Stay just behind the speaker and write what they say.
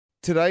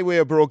Today we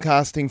are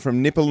broadcasting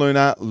from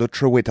Nipaluna,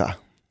 Lutruwita.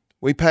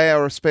 We pay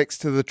our respects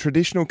to the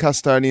traditional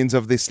custodians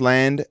of this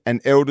land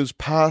and elders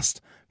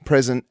past,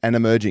 present and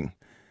emerging.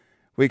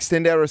 We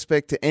extend our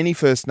respect to any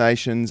First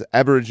Nations,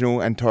 Aboriginal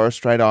and Torres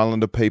Strait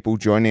Islander people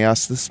joining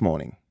us this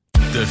morning.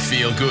 The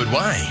feel-good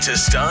way to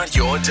start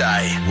your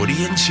day.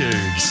 Woody and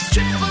Tubes.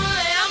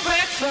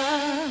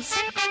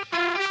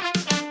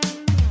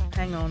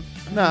 Hang on.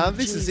 No,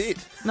 this is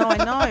it. No, I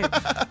know.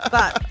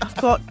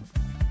 But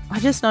I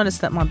just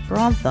noticed that my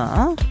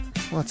brother...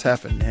 What's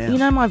happened now? You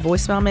know my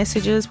voicemail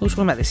messages? We were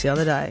talking about this the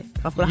other day.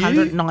 I've got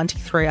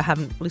 193 I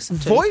haven't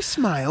listened to.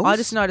 Voicemails? I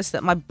just noticed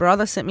that my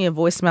brother sent me a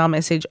voicemail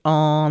message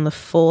on the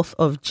 4th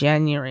of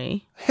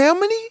January. How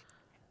many?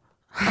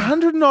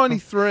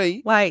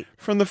 193 Wait.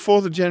 from the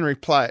 4th of January.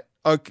 Play it.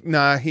 Oh,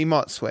 no, he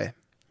might swear.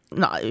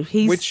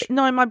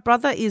 No, my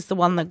brother is the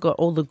one that got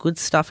all the good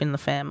stuff in the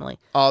family.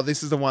 Oh,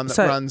 this is the one that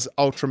runs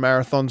ultra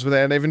marathons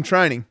without even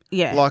training.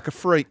 Yeah. Like a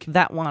freak.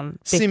 That one.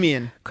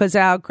 Simeon. Because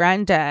our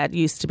granddad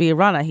used to be a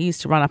runner. He used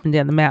to run up and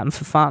down the mountain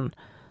for fun.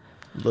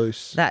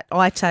 Loose. That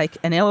I take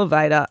an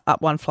elevator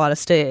up one flight of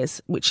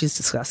stairs, which is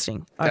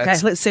disgusting. Okay,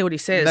 let's see what he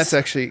says. That's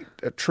actually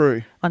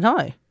true. I know.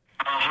 Oh,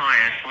 hi,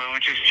 Ash. We were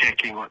just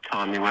checking what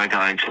time you were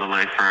going to the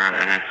loo for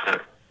an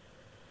exit.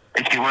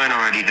 If you weren't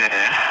already there,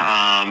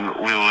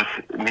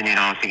 Minnie and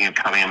I were thinking of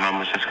coming, and Mum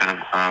was just going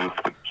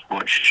to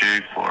watch Stu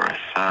for us.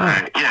 So,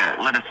 yeah,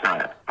 let us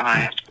know.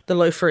 Bye. The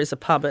Loofah is a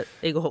pub at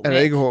Eaglehawk At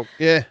Neck. Eaglehawk,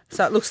 yeah.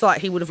 So it looks like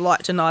he would have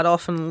liked a night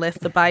off and left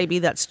the baby.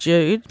 That's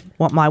Jude,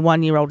 my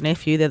 1-year-old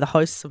nephew. They're the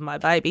hosts of my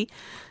baby.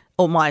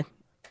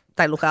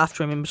 They look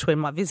after him in between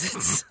my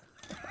visits.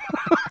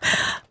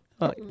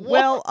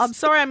 Well, I'm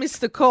sorry I missed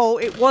the call.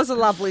 It was a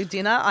lovely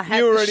dinner. I had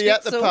You were already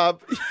at the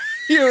pub.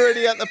 You were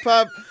already at the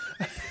pub.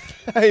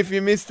 Hey, if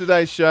you missed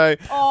today's show,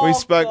 we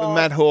spoke with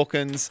Matt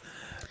Hawkins,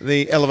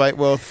 the Elevate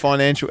Wealth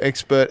financial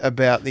expert,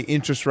 about the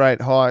interest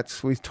rate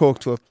hikes. We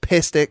talked to a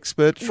pest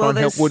expert to try and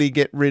help Woody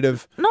get rid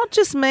of... Not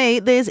just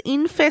me, there's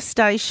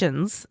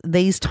infestations,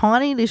 these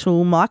tiny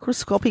little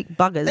microscopic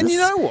buggers. And you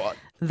know what?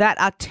 That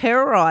are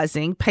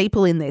terrorising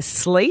people in their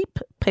sleep,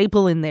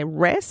 people in their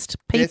rest,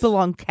 people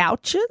on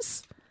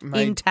couches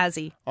in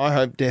Tassie. I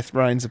hope death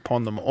reigns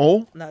upon them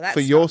all. No, that's for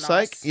your not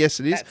nice. sake. Yes,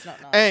 it is. That's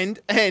not nice.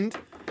 And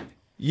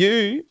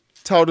you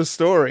told a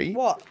story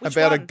Which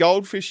about a one?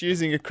 goldfish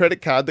using a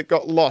credit card that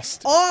got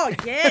lost. Oh,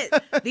 yeah.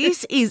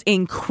 This is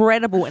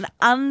incredible, an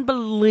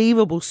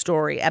unbelievable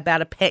story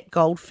about a pet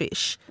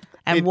goldfish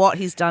and what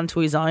he's done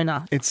to his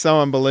owner. It's so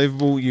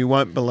unbelievable you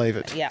won't believe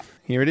it. Yeah.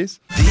 Here it is.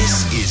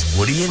 This is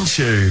Woody and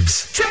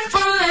Tubes.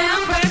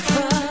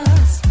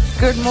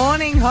 Good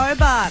morning,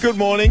 Hobart. Good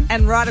morning.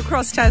 And right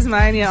across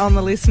Tasmania on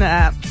the Listener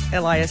app,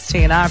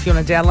 LISTNR, if you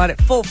want to download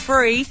it for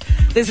free.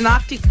 There's an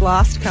Arctic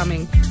blast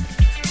coming.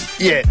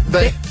 Yeah.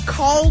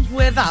 Cold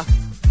weather.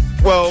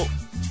 Well,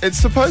 it's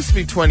supposed to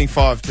be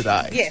 25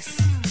 today. Yes.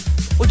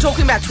 We're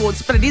talking about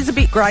but it is a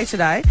bit grey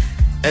today.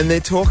 And they're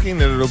talking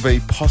that it'll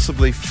be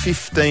possibly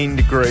 15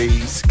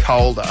 degrees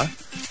colder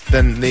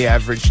than the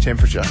average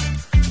temperature.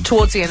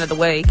 Towards the end of the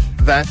week.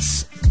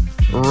 That's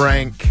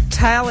rank.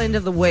 Tail end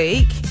of the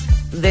week,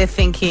 they're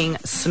thinking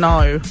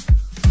snow.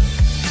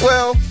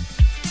 Well,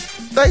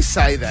 they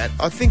say that.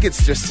 I think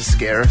it's just to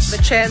scare us.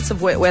 The chance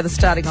of wet weather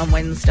starting on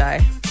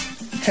Wednesday.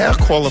 How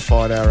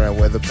qualified are our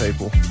weather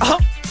people? Oh.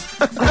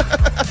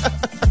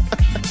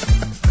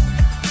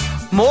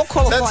 More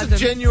qualified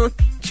That's a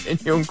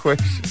genuine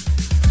question.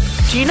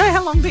 Do you know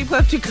how long people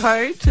have to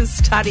go to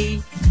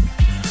study?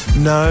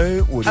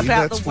 No, Woody,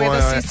 About that's the why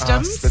weather I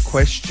systems? asked the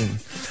question.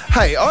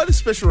 Hey, I had a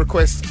special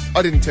request.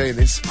 I didn't tell you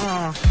this.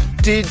 I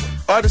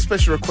had a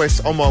special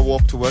request on my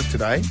walk to work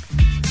today.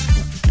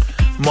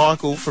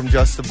 Michael from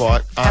Just a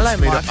Bite asked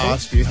me to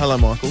ask you. Hello,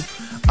 Michael.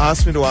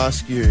 Asked me to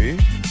ask you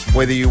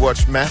whether you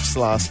watched MAFS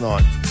last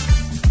night.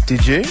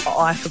 Did you? Oh,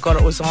 I forgot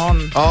it was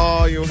on.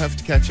 Oh, you'll have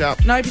to catch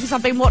up. No, because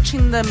I've been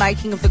watching the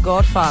making of The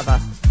Godfather.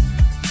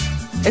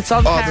 It's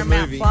on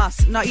Paramount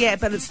Plus. No, yeah,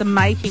 but it's the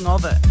making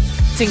of it.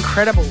 It's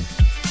incredible.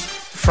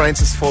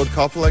 Francis Ford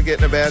Coppola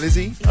getting about, is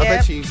he? Yep. I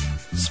bet you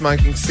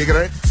smoking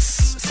cigarettes.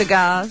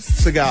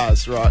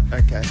 Cigars, right,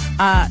 okay.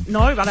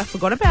 No, but I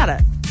forgot about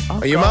it.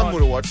 Oh, your mum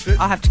would have watched it.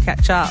 I have to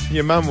catch up.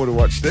 Your mum would have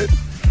watched it.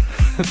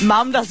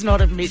 Mum does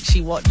not admit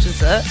she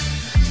watches it,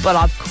 but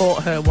I've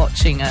caught her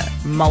watching it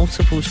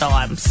multiple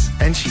times.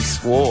 And she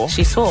swore.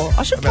 She swore.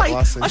 I should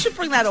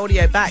bring that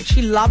audio back.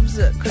 She loves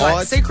it because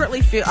I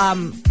secretly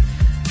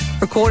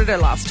recorded her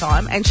last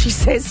time, and she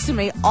says to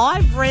me,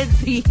 I've read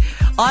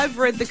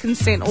the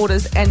consent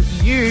orders and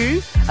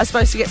you are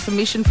supposed to get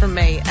permission from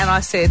me. And I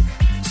said,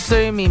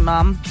 sue me,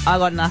 Mum. I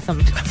got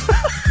nothing.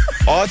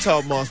 I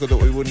told Michael that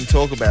we wouldn't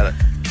talk about it.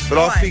 But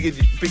I figured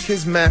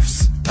because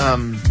MAFS,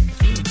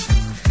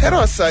 how do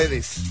I say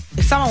this?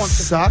 If someone wants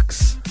to...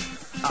 Sucks.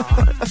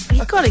 Oh,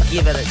 you've got to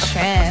give it a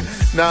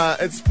chance. Nah,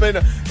 it's been...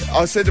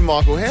 I said to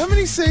Michael, how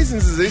many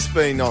seasons has this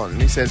been on?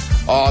 And he said,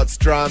 it's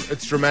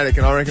dramatic.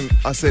 And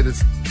I said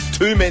it's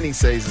too many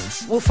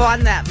seasons. We'll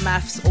find that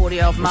MAFS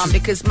audio of Mum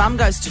because Mum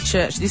goes to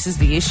church. This is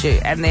the issue.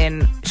 And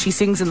then she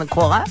sings in the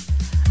choir.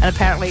 And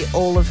apparently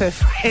all of her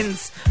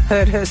friends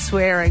heard her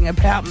swearing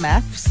about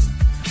maths.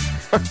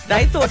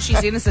 They thought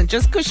she's innocent.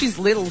 Just because she's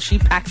little, she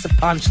packs a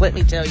punch, let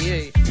me tell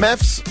you.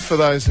 Maths, for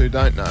those who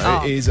don't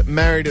know, is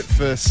Married at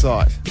First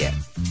Sight. Yeah.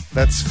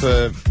 That's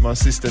for my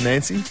sister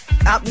Nancy.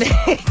 Up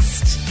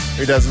next.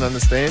 Who doesn't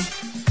understand?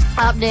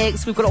 Up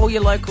next, we've got all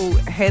your local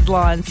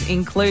headlines,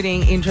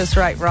 including interest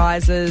rate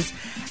rises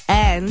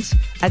and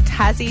a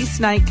Tassie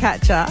snake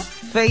catcher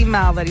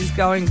female that is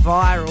going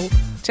viral.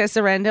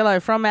 Tessa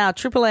Randello from our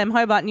Triple M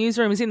Hobart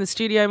newsroom is in the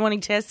studio. Morning,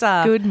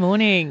 Tessa. Good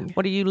morning.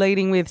 What are you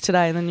leading with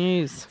today in the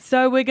news?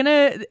 So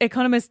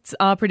economists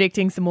are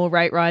predicting some more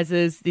rate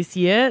rises this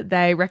year.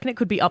 They reckon it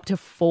could be up to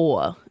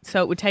 4.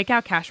 So it would take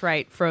our cash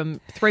rate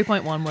from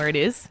 3.1 where it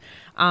is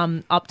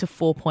up to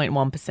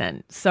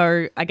 4.1%.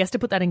 So I guess to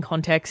put that in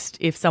context,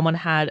 if someone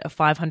had a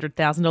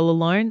 $500,000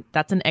 loan,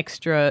 that's an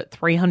extra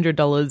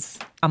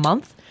 $300 a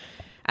month.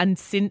 And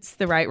since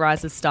the rate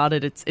rises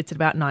started, it's at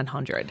about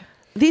 $900.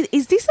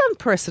 Is this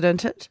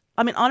unprecedented?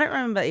 I mean, I don't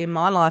remember in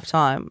my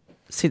lifetime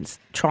since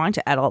trying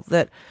to adult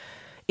that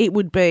it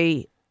would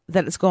be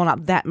that it's gone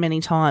up that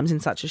many times in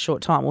such a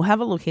short time. We'll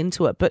have a look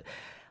into it. But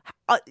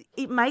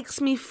it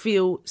makes me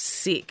feel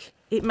sick.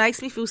 It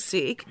makes me feel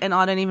sick, and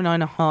I don't even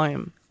own a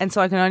home. And so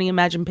I can only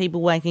imagine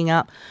people waking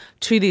up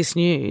to this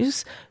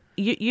news.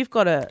 You've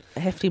got a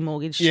hefty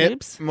mortgage,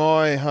 Shibs.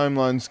 My home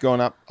loan's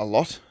gone up a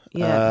lot.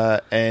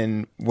 Yeah.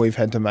 And we've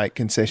had to make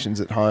concessions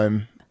at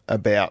home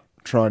about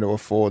trying to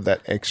afford that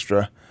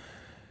extra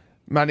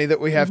money that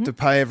we have to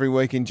pay every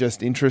week in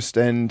just interest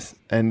and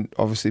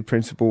obviously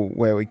principal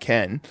where we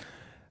can.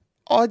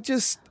 I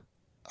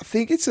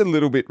think it's a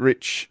little bit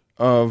rich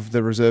of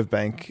the Reserve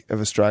Bank of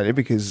Australia,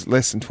 because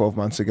less than 12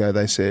 months ago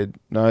they said,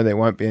 no, there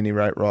won't be any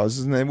rate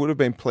rises, and there would have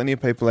been plenty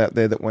of people out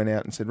there that went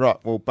out and said, right,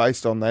 well,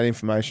 based on that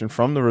information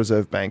from the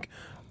Reserve Bank,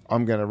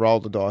 I'm going to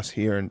roll the dice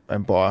here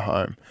and buy a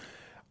home.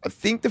 I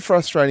think the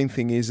frustrating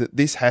thing is that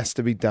this has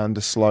to be done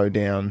to slow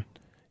down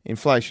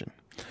inflation.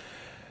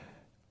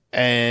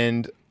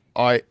 And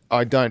I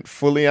don't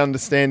fully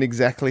understand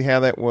exactly how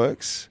that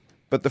works,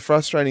 but the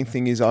frustrating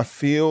thing is I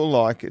feel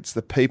like it's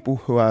the people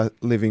who are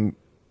living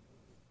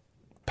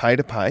pay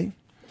to pay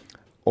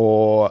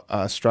or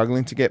are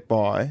struggling to get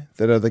by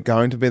that are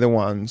going to be the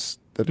ones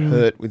that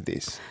hurt with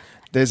this.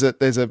 There's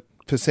a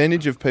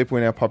percentage of people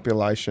in our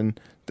population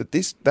that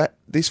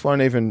this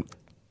won't even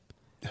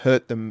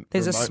hurt them.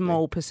 There's remotely. a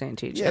small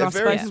percentage. Yeah, and I've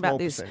very spoken about small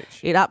this. percentage.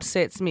 It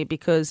upsets me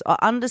because I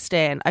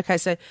understand. Okay,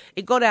 so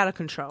it got out of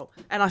control,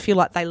 and I feel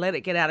like they let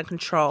it get out of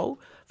control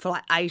for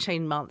like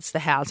 18 months, the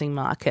housing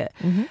market.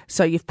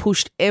 So you've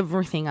pushed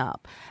everything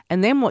up.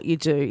 And then what you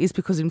do is,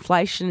 because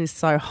inflation is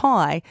so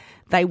high,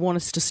 they want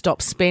us to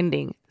stop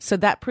spending. So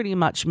that pretty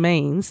much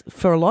means,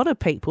 for a lot of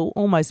people,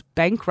 almost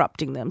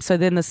bankrupting them. So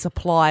then the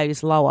supply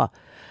is lower.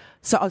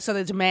 So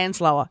the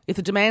demand's lower. If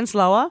the demand's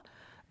lower,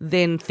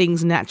 then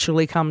things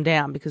naturally come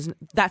down, because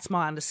that's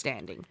my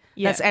understanding.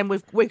 Yeah. And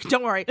we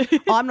don't worry,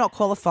 I'm not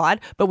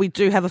qualified, but we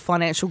do have a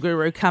financial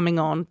guru coming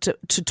on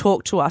to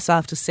talk to us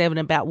after 7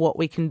 about what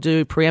we can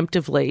do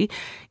preemptively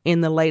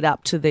in the lead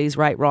up to these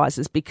rate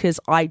rises,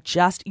 because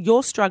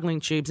you're struggling,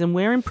 Tubes, and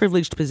we're in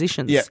privileged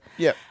positions.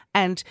 Yeah.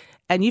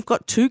 And you've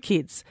got 2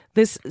 kids.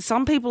 There's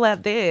some people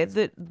out there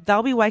that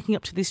they'll be waking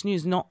up to this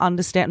news not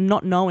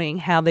knowing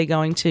how they're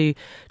going to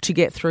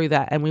get through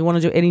that. And we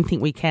want to do anything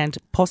we can to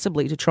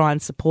try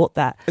and support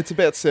that. It's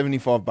about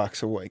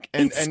 $75 a week.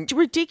 It's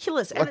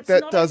ridiculous. Like and that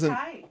it's not doesn't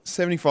okay.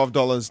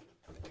 $75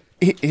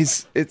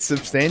 it's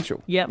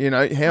substantial. Yep. You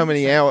know, how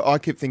many hours? I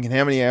keep thinking,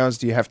 how many hours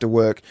do you have to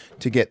work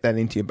to get that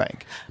into your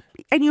bank?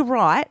 And you're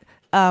right.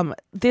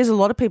 There's a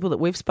lot of people that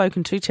we've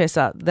spoken to,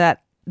 Tessa,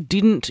 that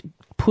didn't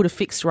put a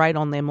fixed rate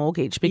on their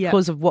mortgage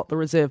because of what the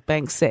Reserve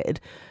Bank said,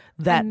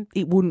 that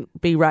it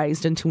wouldn't be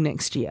raised until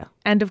next year.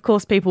 And of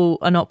course, people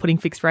are not putting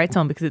fixed rates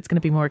on because it's going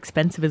to be more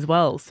expensive as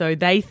well. So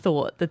they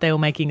thought that they were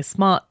making a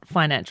smart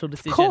financial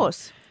decision. Of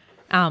course.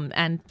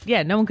 And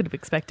no one could have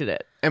expected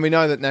it. And we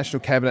know that National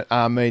Cabinet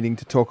are meeting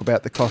to talk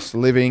about the cost of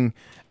living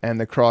and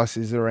the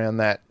crisis around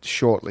that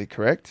shortly,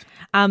 correct?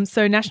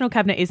 So National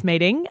Cabinet is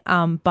meeting,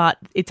 but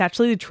it's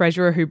actually the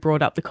Treasurer who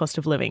brought up the cost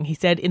of living. He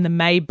said in the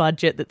May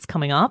budget that's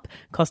coming up,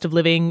 cost of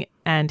living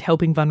and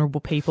helping vulnerable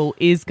people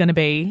is going to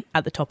be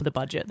at the top of the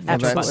budget. The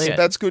federal budget.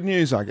 That's good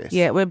news, I guess.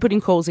 Yeah, we're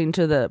putting calls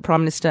into the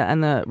Prime Minister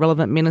and the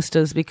relevant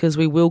ministers, because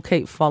we will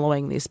keep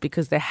following this,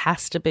 because there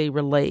has to be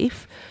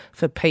relief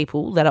for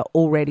people that are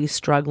already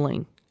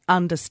struggling,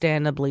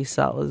 understandably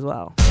so as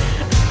well.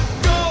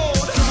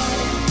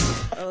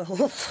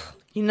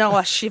 You know,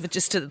 I shiver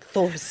just to the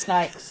thought of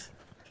snakes.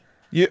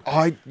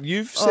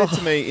 You've said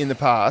to me in the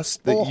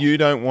past that you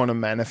don't want to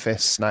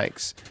manifest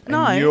snakes. And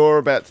No. you're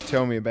about to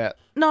tell me about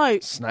No,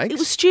 snakes? it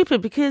was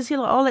stupid, because you're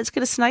like, let's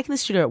get a snake in the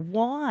studio.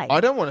 Why?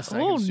 I don't want a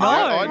snake in the studio. no.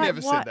 I Like,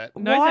 never why, said that.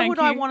 No, why thank would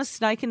I you. want a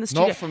snake in the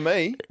studio? Not for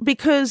me.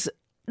 Because,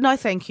 no,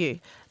 thank you.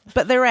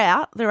 But they're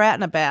out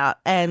and about,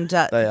 and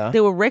They are.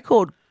 there were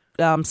record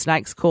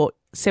snakes caught.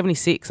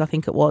 76, I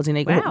think it was, in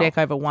Eagle Hook Wow. Neck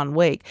over 1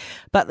 week.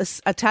 But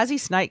a Tassie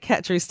snake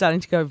catcher is starting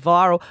to go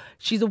viral.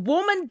 She's a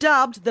woman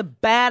dubbed the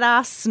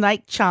badass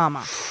snake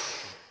charmer.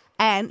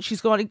 And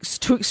she's gone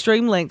to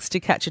extreme lengths to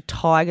catch a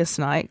tiger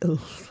snake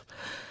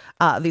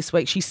this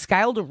week. She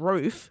scaled a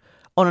roof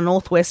on a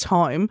northwest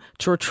home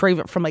to retrieve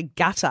it from a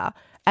gutter.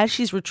 As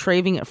she's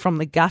retrieving it from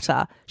the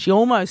gutter, she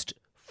almost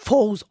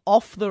falls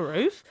off the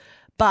roof,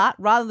 but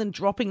rather than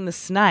dropping the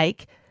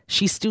snake,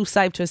 she still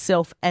saved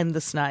herself and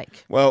the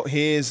snake. Well,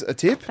 here's a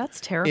tip.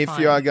 That's terrifying. If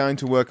you are going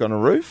to work on a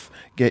roof,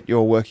 get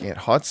your working at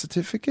height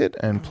certificate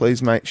and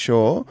please make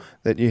sure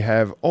that you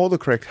have all the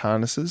correct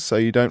harnesses so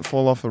you don't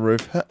fall off the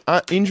roof,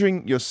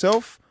 injuring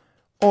yourself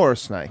or a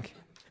snake.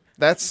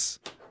 That's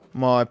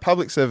my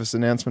public service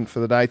announcement for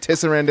the day.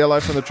 Tessa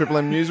Randello from the Triple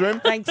M Newsroom.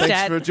 Thanks,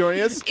 Thanks for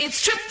joining us.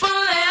 It's Triple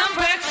M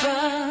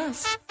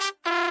breakfast.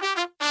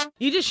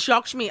 You just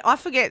shocked me. I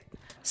forget.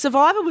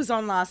 Survivor was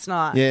on last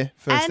night. Yeah,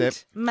 first and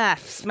step.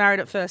 Maths, Married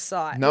at First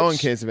Sight. No one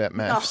cares about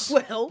maths.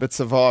 Oh, well. But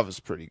Survivor's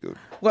pretty good.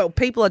 Well,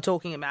 people are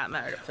talking about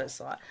Married at First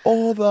Sight.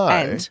 Although.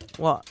 And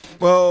what?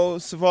 Well,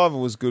 Survivor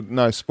was good.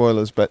 No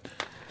spoilers, but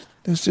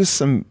there's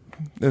some.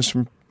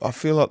 I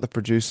feel like the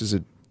producers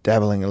are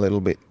dabbling a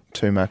little bit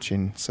too much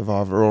in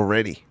Survivor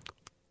already.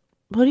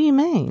 What do you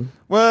mean?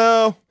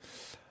 Well,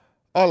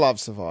 I love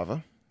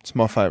Survivor. It's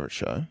my favourite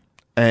show.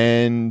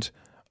 And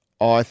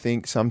I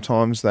think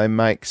sometimes they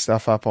make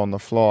stuff up on the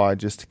fly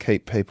just to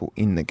keep people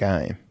in the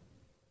game.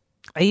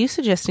 Are you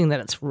suggesting that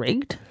it's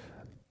rigged?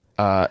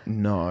 No.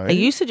 Are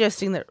you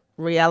suggesting that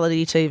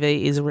reality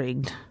TV is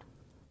rigged?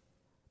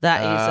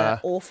 That is an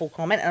awful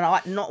comment,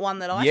 and not one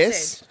that I said.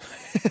 Yes,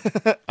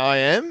 I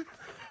am.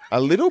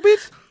 A little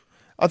bit.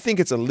 I think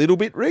it's a little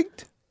bit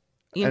rigged.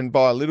 And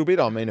by a little bit,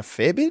 I mean a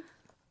fair bit.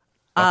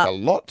 Like a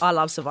lot. I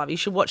love Survivor. You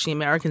should watch the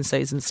American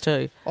seasons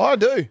too. I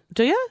do.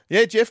 Do you?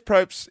 Yeah, Jeff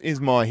Probst is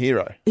my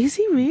hero. Is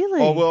he really?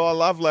 Oh, well, I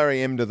love Larry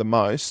Emder the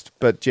most,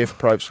 but Jeff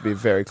Probst would be a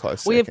very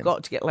close We second. have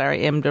got to get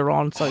Larry Emder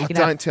on so you can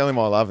Don't tell him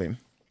I love him.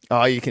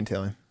 Oh, you can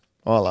tell him.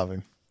 I love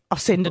him. I'll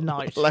send a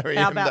note. Larry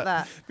How Emder. about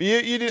that? But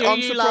you did, Do I'm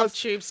you surprised. love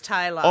Tubes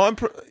Taylor?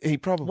 He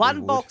probably One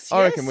would. box,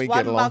 I yes. reckon we One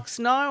get along. box,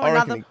 no. I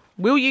Another. reckon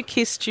Will you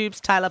kiss Tubes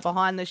Taylor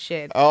behind the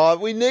shed? Oh,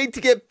 we need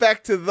to get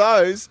back to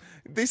those.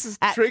 This is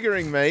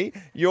triggering me.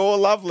 Your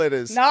love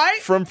letters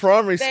from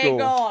primary they're school.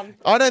 gone.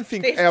 I don't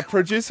think They're our gone.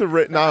 producer...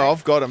 No,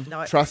 I've got them.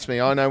 No. Trust me,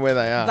 I know where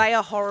they are. They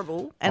are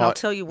horrible, and I'll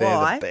tell you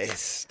why. They're the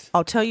best.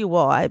 I'll tell you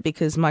why,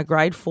 because my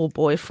grade 4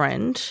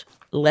 boyfriend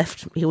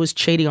left. He was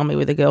cheating on me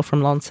with a girl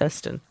from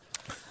Launceston.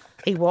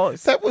 He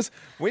was.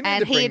 We need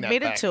and to bring he that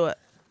admitted back. to it.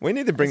 We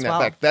need to bring as that well.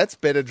 back. That's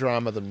better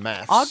drama than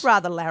maths. I'd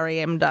rather Larry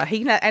Emder.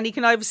 He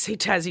can oversee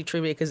Tassie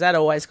trivia because that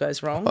always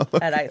goes wrong at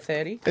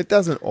 8:30. It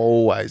doesn't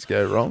always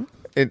go wrong.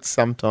 It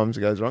sometimes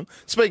goes wrong.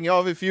 Speaking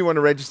of, if you want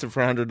to register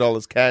for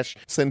 $100 cash,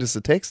 send us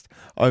a text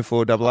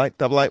 0488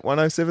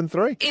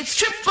 881073. It's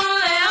Triple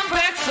M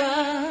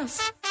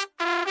breakfast.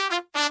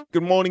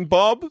 Good morning,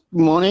 Bob. Good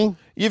morning.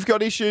 You've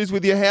got issues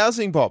with your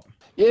housing, Bob.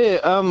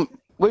 Yeah,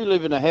 we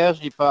live in a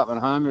housing department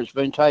home that's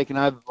been taken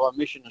over by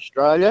Mission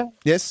Australia,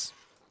 Yes.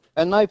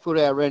 and they put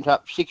our rent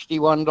up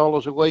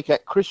 $61 a week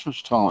at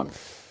Christmas time.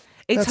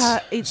 It's That's-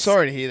 hard. It's,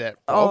 sorry to hear that,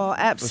 Bob. Oh, for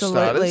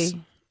absolutely. starters.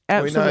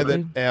 Absolutely.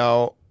 We know that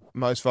our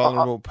most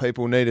vulnerable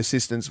people need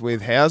assistance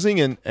with housing,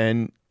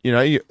 and you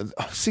know,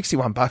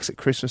 $61 at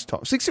Christmas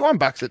time,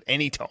 $61 at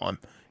any time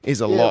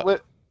is a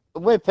lot.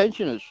 We're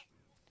pensioners,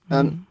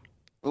 and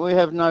we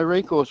have no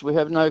recourse. We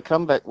have no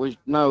comeback. With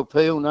no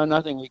appeal, no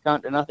nothing. We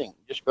can't do nothing.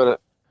 Just got to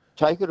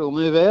take it or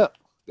move out.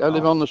 Go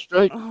live on the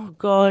street. Oh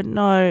God,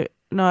 no,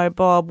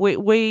 Bob.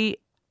 We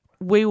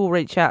will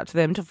reach out to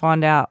them to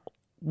find out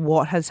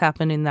what has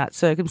happened in that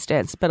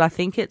circumstance. But I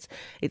think it's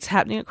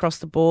happening across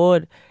the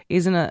board,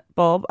 isn't it,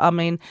 Bob? I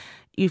mean,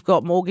 you've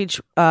got mortgage,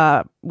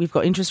 we've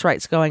got interest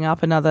rates going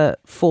up, another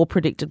 4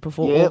 predicted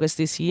before August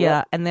this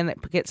year, and then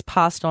it gets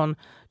passed on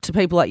to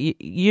people like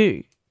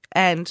you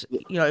and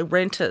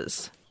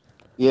renters.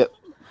 Yep.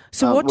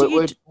 So what do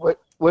you?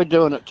 We're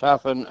doing it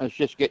tough, and it's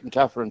just getting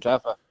tougher and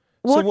tougher.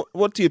 So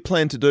what do you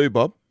plan to do,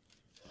 Bob?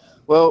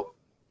 Well,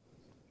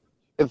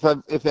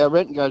 if our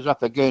rent goes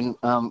up again,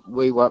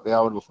 we won't be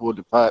able to afford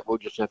to pay it. We'll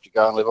just have to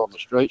go and live on the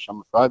streets.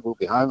 I'm afraid we'll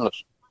be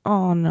homeless.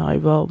 Oh no,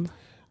 Bob.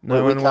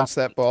 No one wants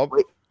that, Bob.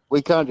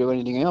 We can't do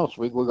anything else.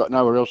 We've got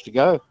nowhere else to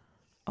go.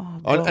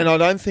 And I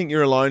don't think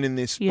you're alone in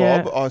this,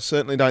 Yeah. Bob. I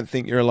certainly don't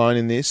think you're alone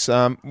in this.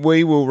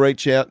 We will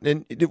reach out.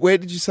 And where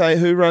did you say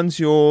who runs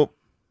your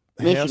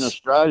Mission house?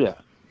 Australia.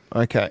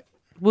 Okay.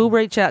 We'll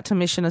reach out to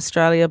Mission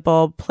Australia,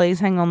 Bob.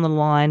 Please hang on the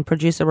line.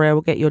 Producer Rhea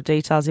will get your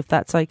details if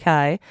that's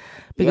okay,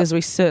 because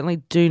we certainly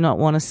do not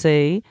want to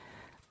see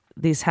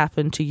this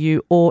happen to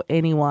you or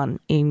anyone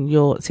in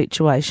your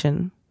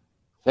situation.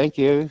 Thank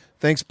you.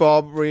 Thanks,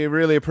 Bob. We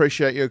really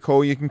appreciate your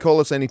call. You can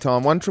call us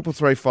anytime,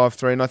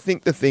 133353. And I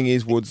think the thing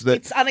is, Woods, that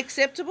It's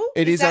unacceptable?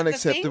 it is that the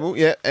unacceptable.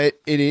 Yeah, it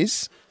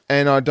is.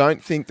 And I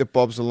don't think that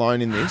Bob's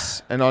alone in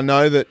this. And I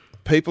know that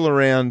people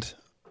around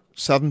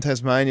southern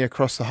Tasmania,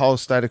 across the whole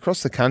state,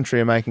 across the country,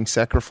 are making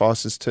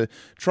sacrifices to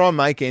try and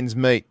make ends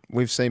meet.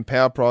 We've seen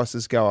power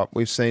prices go up.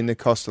 We've seen the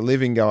cost of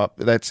living go up.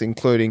 That's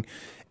including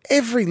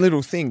every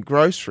little thing,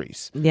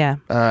 groceries, Yeah.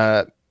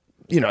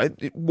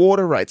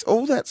 water rates,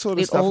 all that sort of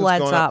It stuff all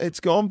has adds gone up. It's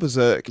gone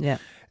berserk. Yeah.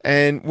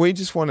 And we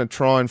just want to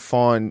try and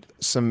find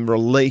some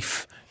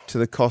relief to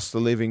the cost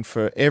of living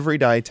for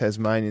everyday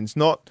Tasmanians,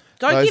 not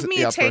Don't those give at me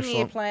the a upper 10-year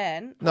echelon.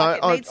 plan. No,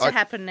 Like, it needs to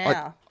happen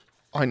now.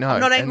 I know. I'm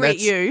not and angry at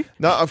that's- you.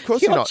 No, of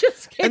course you're You're not.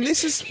 just And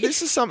this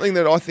is something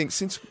that I think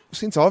since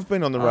I've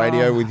been on the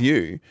radio with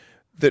you,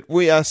 that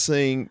we are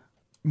seeing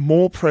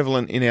more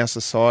prevalent in our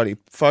society.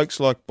 Folks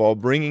like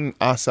Bob ringing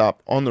us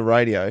up on the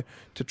radio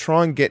to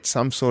try and get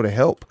some sort of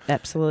help.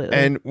 Absolutely.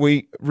 And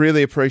we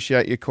really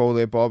appreciate your call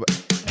there, Bob.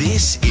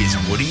 This is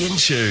Woody and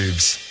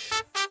Tubes.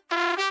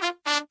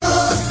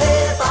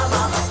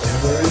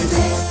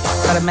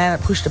 Got a man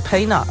that pushed a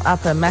peanut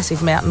up a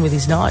massive mountain with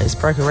his nose,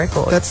 broke a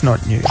record. That's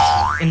not news.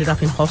 Ended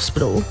up in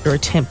hospital for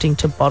attempting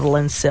to bottle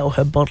and sell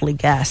her bodily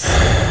gas.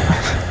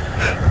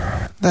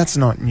 That's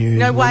not news.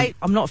 No, wait,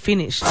 I'm not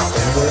finished.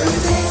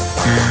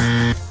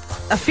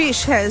 A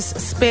fish has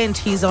spent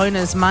his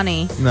owner's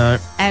money No.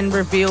 and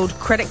revealed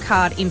credit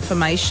card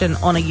information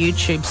on a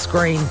YouTube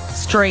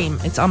stream.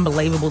 It's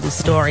unbelievable, this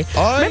story.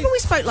 Remember we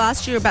spoke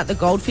last year about the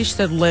goldfish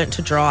that learnt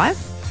to drive?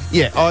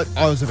 Yeah,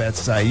 I was about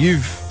to say,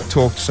 you've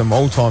talked to some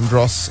old-time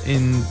dross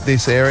in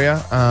this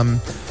area.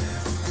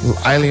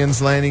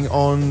 Aliens landing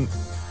on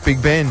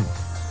Big Ben.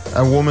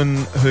 A woman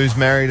who's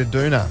married a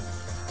doona.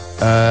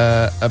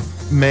 A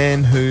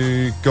man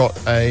who got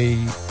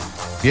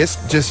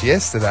just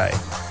yesterday,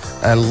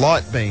 a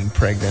light being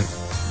pregnant.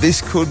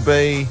 This could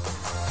be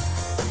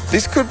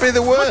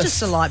the worst. Not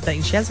just a light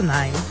being, she has a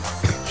name.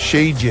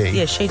 Shiji.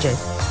 Yeah, Shiji.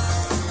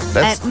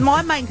 That's, And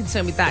my main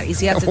concern with that is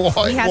he has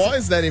why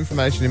is that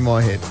information in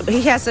my head?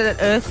 he has an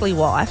earthly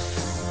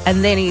wife,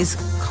 and then he's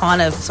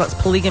so it's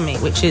polygamy,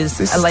 which is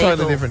This illegal. is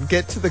totally different.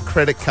 Get to the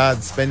credit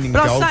card spending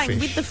But I was goldfish. saying,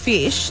 with the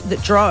fish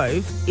that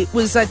drove, it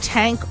was a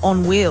tank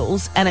on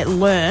wheels, and it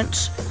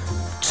learnt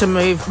to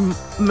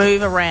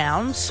move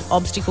around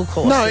obstacle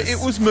courses. No, it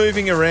was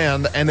moving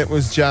around, and it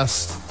was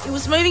just It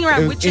was moving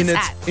around witches'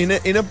 hats. in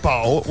a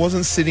bowl. It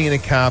wasn't sitting in a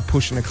car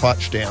pushing a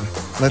clutch down.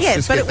 Let's Yeah,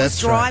 just but get it that was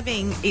straight.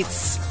 driving.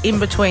 It's in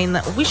between.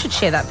 We should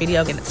share that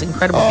video again. It's an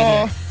incredible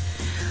Oh,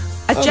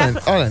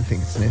 video. I don't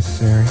think it's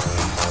necessary.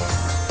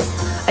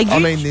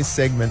 This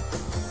segment.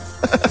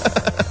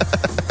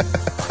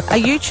 A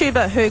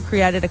YouTuber who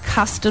created a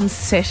custom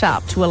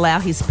setup to allow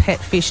his pet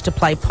fish to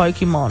play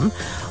Pokemon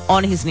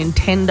on his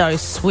Nintendo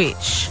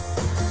Switch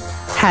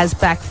has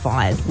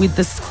backfired, with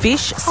the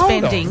fish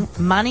spending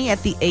money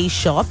at the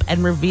eShop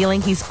and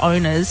revealing his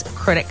owner's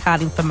credit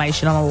card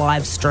information on a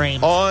live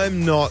stream.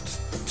 I'm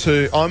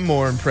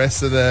more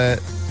impressed that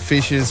the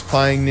fish is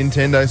playing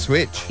Nintendo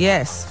Switch.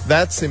 Yes.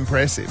 That's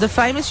impressive. The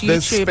famous The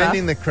YouTuber...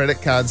 spending the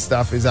credit card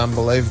stuff is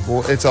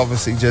unbelievable. It's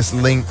obviously just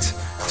linked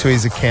to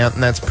his account,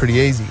 and that's pretty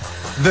easy.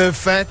 The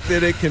fact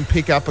that it can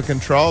pick up a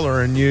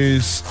controller and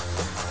use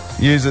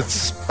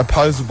its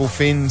opposable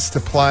fins to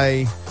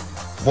play,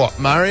 what,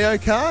 Mario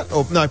Kart?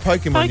 Or no,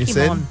 Pokemon, you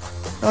said?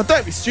 Oh,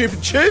 don't be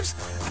stupid, Tubes.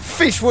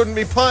 Fish wouldn't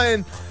be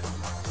playing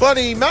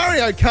bloody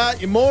Mario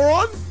Kart, you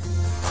moron.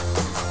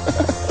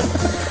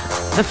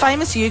 The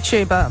famous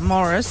YouTuber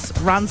Morris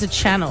runs a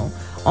channel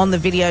on the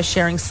video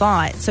sharing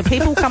site. So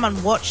people come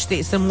and watch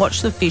this and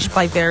watch the fish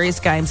play various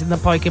games in the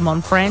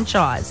Pokemon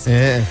franchise.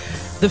 Yeah.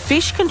 The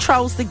fish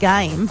controls the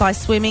game by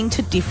swimming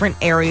to different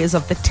areas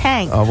of the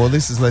tank. Oh, well,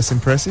 this is less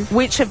impressive.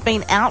 Which have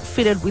been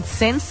outfitted with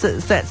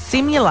sensors that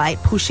simulate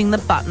pushing the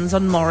buttons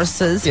on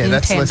Morris's That's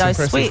less Nintendo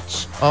impressive.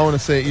 Switch. I want to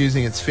see it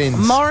using its fins.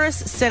 Morris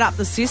set up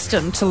the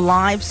system to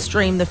live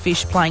stream the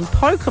fish playing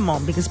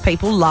Pokemon because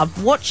people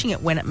love watching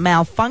it when it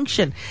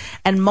malfunctioned.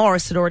 And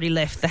Morris had already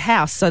left the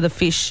house, so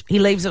he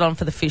leaves it on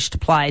for the fish to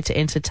play to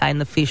entertain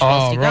the fish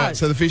whilst he goes.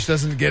 So the fish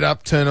doesn't get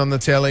up, turn on the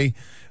telly,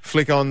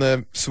 flick on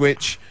the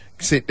switch,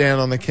 sit down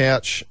on the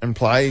couch and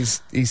play.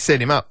 He's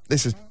set him up.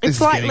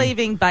 It's like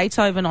leaving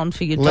Beethoven on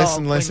for your dog. Less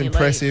and less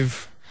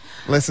impressive.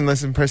 Less and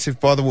less impressive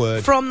by the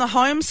word. From the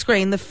home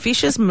screen, the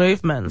fish's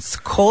movements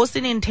caused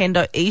the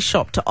Nintendo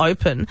eShop to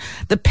open.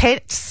 The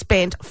pet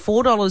spent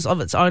 $4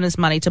 of its owner's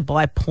money to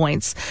buy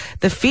points.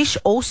 The fish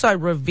also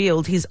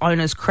revealed his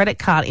owner's credit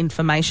card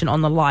information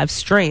on the live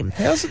stream.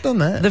 How's it done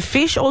that? The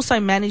fish also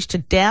managed to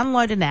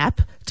download an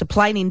app to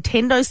play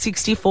Nintendo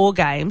 64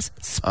 games,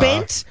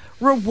 spent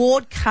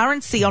reward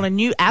currency on a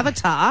new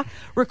avatar,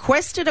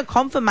 requested a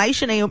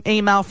confirmation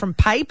email from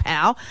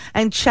PayPal,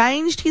 and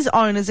changed his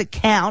owner's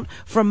account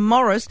from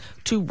Morris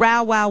to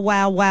wow, wow,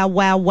 wow, wow,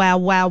 wow, wow,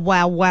 wow,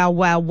 wow, wow,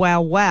 wow,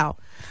 wow, wow.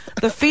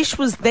 The fish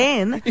was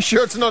then... You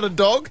sure it's not a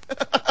dog?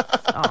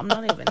 I'm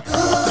not even...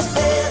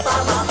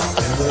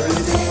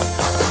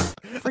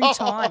 Free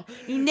time.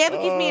 You never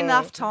give me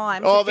enough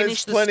time to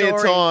finish the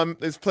story.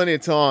 There's plenty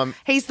of time.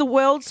 He's the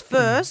world's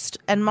first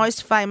and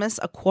most famous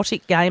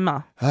aquatic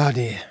gamer. Oh,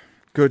 dear.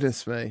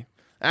 Goodness me.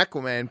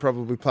 Aquaman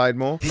probably played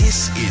more.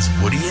 This is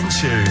Woody and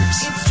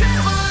Tubes. It's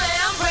Triple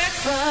M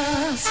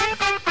breakfast.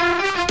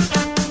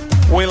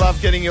 We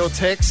love getting your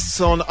texts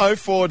on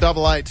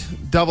 0488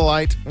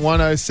 88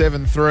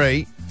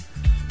 1073.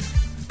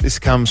 This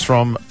comes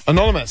from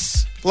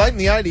Anonymous. Late in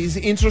the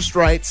 80s, interest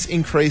rates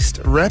increased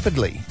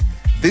rapidly.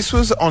 This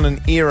was on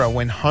an era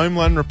when home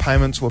loan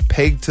repayments were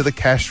pegged to the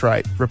cash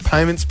rate.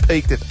 Repayments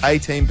peaked at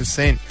 18%.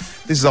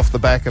 This is off the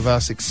back of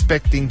us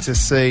expecting to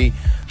see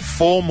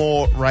 4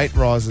 more rate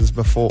rises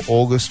before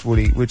August,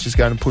 Woody, which is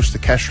going to push the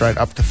cash rate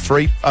up to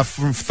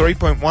from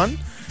 3.1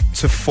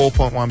 to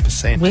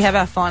 4.1%. We have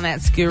our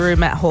finance guru,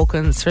 Matt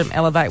Hawkins from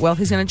Elevate Wealth.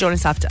 He's going to join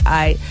us after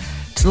 8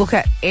 to look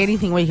at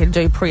anything we can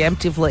do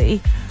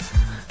preemptively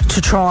to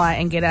try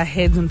and get our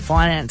heads and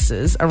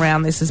finances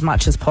around this as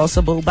much as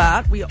possible.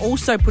 But we are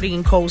also putting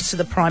in calls to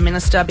the Prime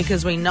Minister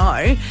because we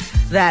know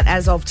that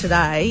as of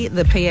today,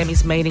 the PM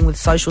is meeting with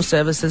social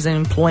services and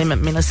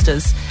employment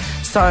ministers.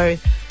 So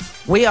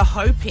we are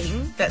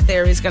hoping that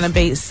there is going to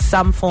be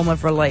some form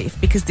of relief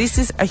because this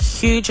is a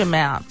huge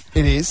amount.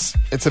 It is.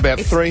 It's about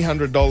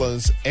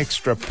 $300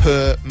 extra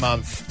per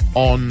month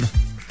on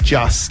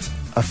just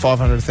a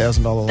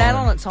 $500,000 loan. That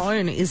on its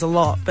own is a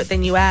lot, but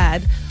then you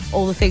add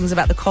all the things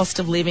about the cost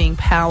of living,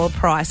 power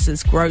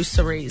prices,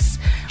 groceries,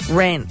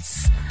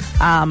 rents,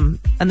 and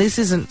this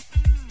isn't.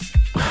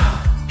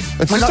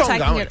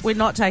 We're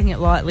not taking it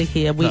lightly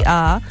here. We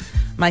are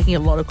making a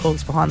lot of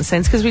calls behind the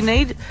scenes because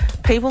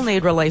people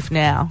need relief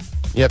now.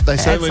 Yep, they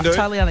certainly do. It's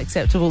totally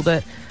unacceptable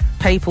that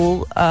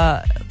people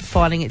are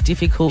finding it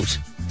difficult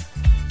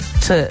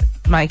to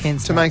make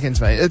ends meet.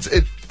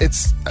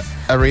 It's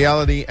a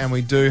reality, and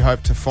we do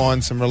hope to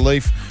find some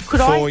relief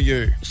for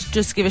you.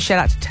 Just give a shout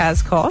out to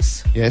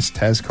Tascos. Yes,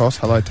 Tascos.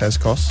 Hello,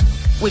 Tascos.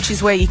 Which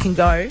is where you can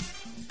go.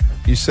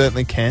 You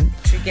certainly can.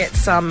 To get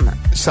some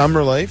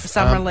relief.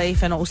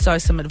 Relief and also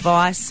some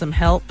advice, some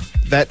help.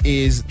 That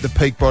is the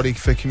peak body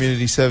for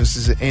community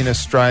services in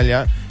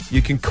Australia.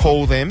 You can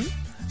call them.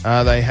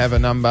 They have a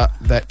number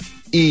that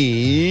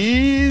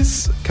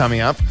is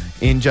coming up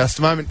in just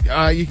a moment.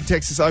 You can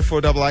text us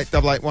 0488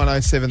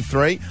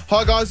 881073.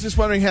 Hi guys, just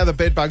wondering how the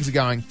bed bugs are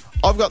going.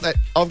 I've got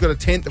a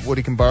tent that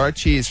Woody can borrow.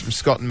 Cheers from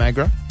Scott and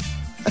Magra.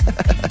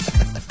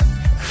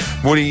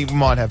 Woody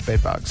might have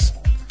bed bugs.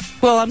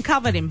 Well, I'm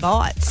covered in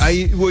bites.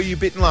 Were you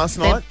bitten last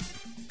night?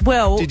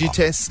 Well, did you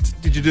test?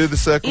 Did you do the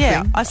circle thing?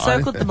 Yeah, I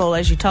circled them all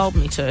as you told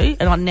me to,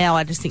 and now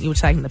I just think you were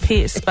taking the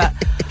piss. But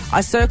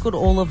I circled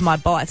all of my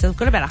bites. I've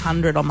got about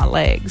 100 on my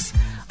legs.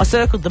 I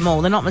circled them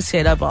all. They're not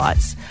mosquito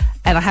bites,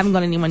 and I haven't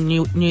got anyone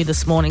new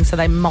this morning, so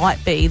they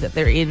might be that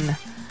they're in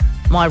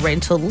my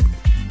rental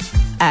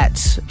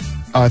at.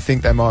 I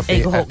think they might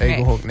be at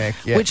Eaglehawk Neck,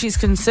 yeah. Which is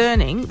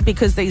concerning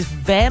because these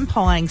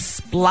vampire,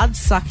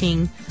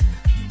 blood-sucking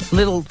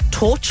little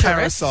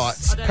torturers.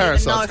 Parasites.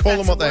 Call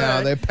them what they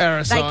are. They're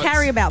parasites. They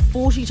carry about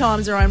 40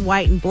 times their own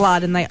weight in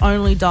blood, and they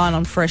only dine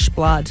on fresh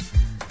blood.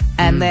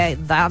 And they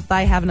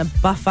having a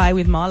buffet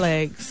with my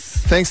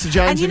legs. Thanks to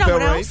James and you know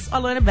what else I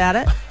learned about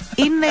it?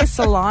 In their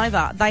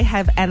saliva, they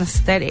have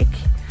anaesthetic.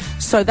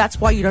 So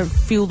that's why you don't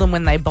feel them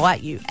when they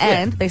bite you.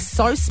 And they're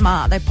so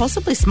smart. They're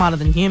possibly smarter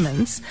than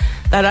humans.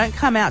 They don't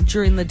come out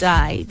during the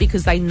day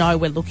because they know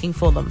we're looking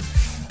for them.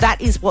 That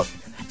is what...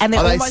 And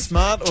are they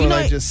smart or are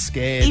they just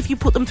scared? If you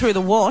put them through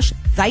the wash,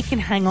 they can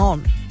hang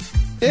on.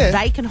 Yeah.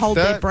 They can hold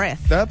their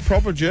breath. They're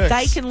proper jerks.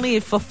 They can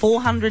live for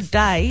 400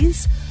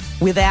 days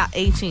without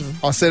eating.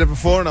 I said it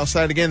before and I'll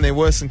say it again. They're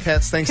worse than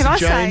cats. Thanks to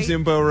James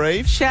in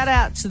Belrive. Shout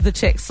out to the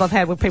texts I've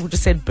had where people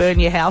just said, burn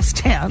your house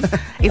down.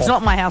 It's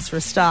not my house for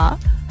a start.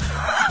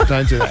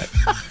 Don't do that.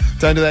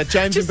 Don't do that.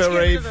 James in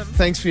Belrive,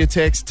 thanks for your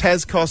text.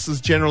 Tascos's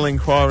general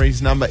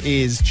inquiries number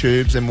is,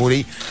 Tubes and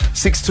Woody,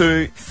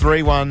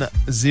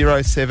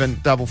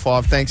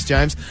 62310755. Thanks,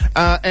 James.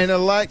 And a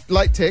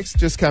late text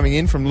just coming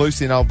in from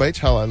Lucy in Old Beach.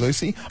 Hello,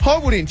 Lucy. Hi,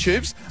 Woody and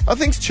Tubes. I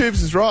think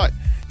Tubes is right.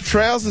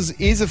 Trousers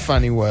is a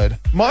funny word.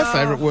 My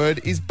favourite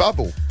word is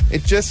bubble.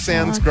 It just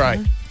sounds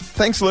great.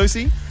 Thanks,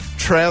 Lucy.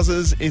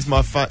 Trousers is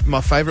my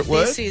favourite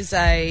word. This is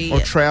a...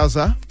 Or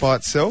trouser by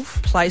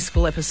itself. Play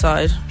school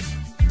episode.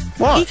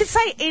 What? You can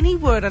say any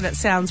word and it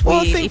sounds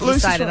weird if you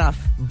say it enough.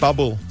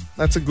 Bubble.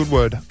 That's a good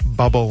word.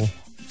 Bubble.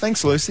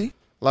 Thanks, Lucy.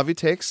 Love your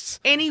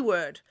texts. Any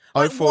word.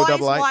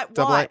 0488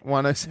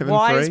 881073.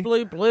 Why is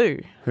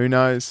blue? Who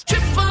knows?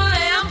 Triple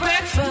M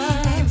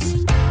breakfast.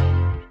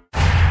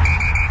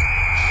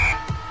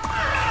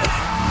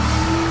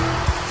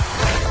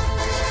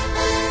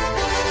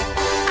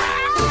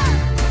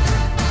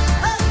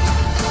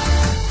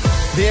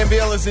 The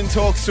NBL is in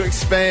talks to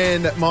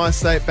expand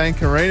MyState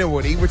Bank Arena,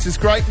 Woody, which is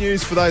great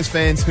news for those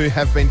fans who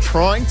have been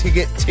trying to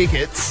get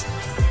tickets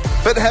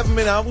but haven't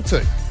been able to.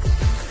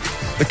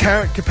 The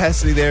current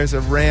capacity there is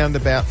around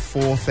about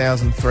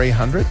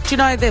 4,300. Do you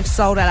know they've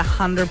sold out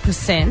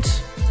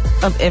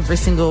 100% of every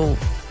single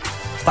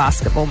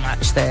basketball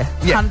match there?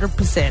 Yeah.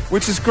 100%.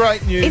 Which is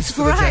great news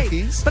for the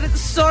Jackies. But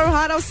it's so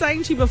hard. I was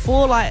saying to you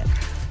before, like,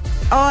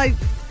 I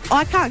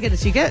can't get a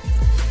ticket.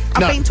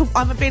 I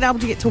haven't been able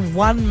to get to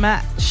one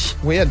match.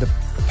 We had to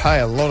pay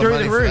a lot of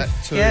money for that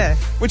too. Yeah.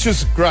 Which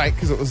was great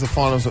because it was the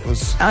finals. It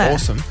was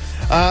awesome.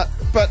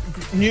 But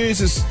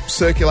news is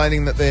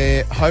circulating that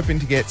they're hoping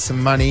to get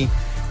some money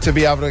to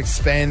be able to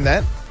expand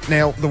that.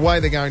 Now, the way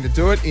they're going to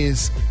do it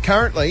is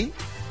currently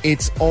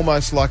it's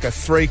almost like a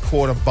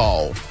three-quarter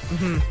bowl.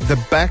 Mm-hmm. The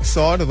back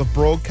side or the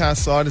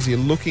broadcast side as you're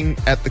looking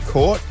at the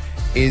court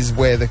is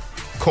where the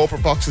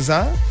corporate boxes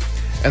are.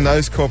 And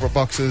those corporate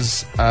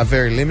boxes are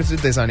very limited.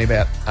 There's only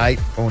about 8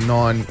 or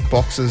 9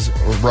 boxes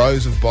or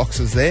rows of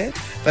boxes there.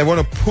 They want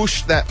to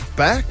push that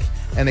back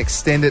and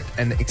extend it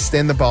and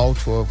extend the bowl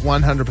to a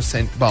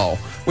 100% bowl,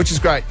 which is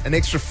great. An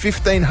extra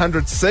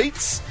 1,500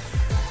 seats,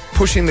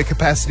 pushing the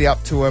capacity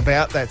up to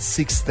about that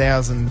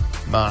 6,000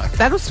 mark.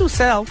 That'll still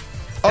sell.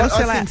 I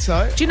think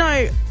so. Do you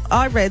know,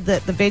 I read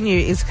that the venue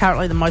is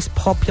currently the most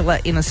popular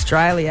in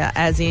Australia,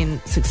 as in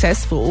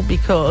successful,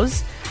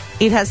 because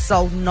it has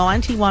sold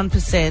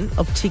 91%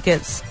 of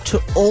tickets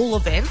to all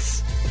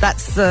events.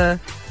 That's the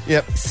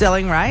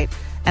selling rate.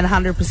 And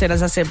 100%,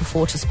 as I said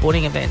before, to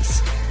sporting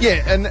events.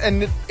 Yeah, and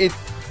it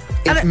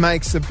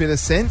makes a bit of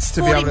sense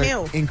to be able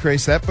to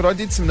increase that. But I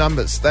did some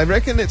numbers. They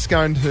reckon it's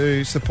going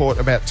to support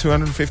about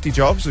 250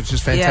 jobs, which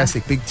is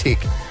fantastic. Big tick.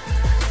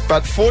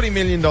 But $40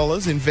 million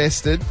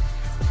invested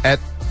at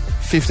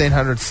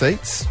 1,500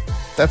 seats.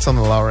 That's on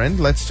the lower end.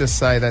 Let's just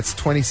say that's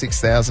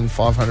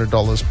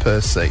 $26,500 per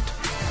seat.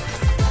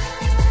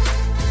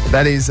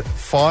 That is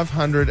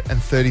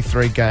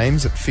 533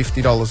 games at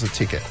 $50 a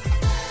ticket.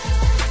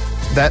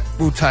 That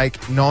will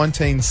take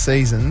 19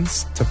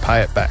 seasons to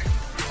pay it back.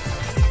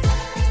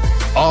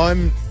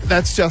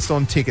 That's just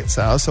on ticket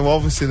sales, so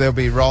obviously there'll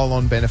be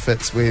roll-on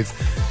benefits with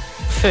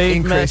food,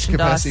 increased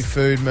capacity,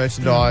 food,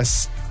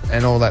 merchandise,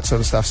 and all that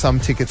sort of stuff.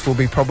 Some tickets will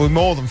be probably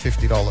more than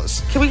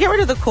 $50. Can we get rid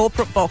of the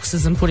corporate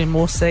boxes and put in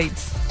more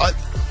seats?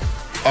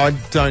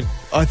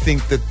 I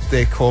think that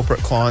their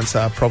corporate clients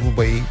are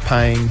probably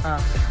paying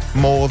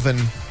more than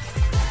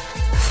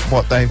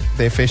what their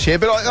fair share.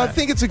 But I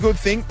think it's a good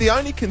thing. The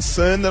only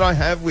concern that I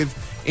have with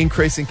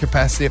increasing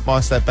capacity at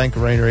MyState Bank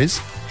Arena is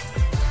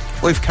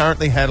we've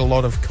currently had a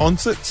lot of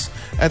concerts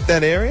at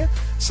that area,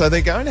 so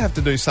they're going to have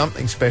to do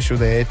something special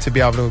there to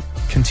be able to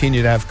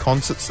continue to have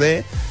concerts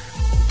there,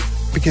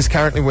 because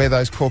currently where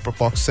those corporate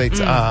box seats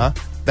are,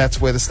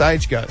 that's where the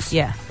stage goes.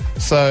 Yeah.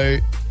 So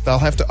they'll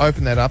have to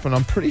open that up, and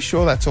I'm pretty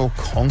sure that's all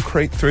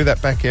concrete through that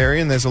back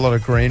area, and there's a lot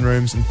of green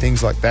rooms and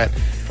things like that,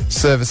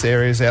 service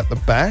areas out the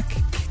back,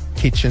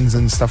 kitchens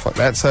and stuff like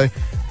that. So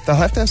they'll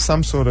have to have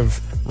some sort of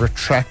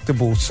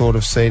retractable sort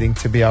of seating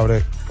to be able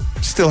to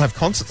still have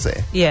concerts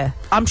there. Yeah.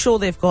 I'm sure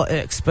they've got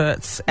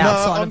experts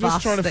outside of us. I'm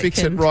just trying to fix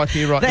it right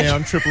here, right now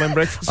on Triple M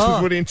Breakfast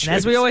with Woody and Chips.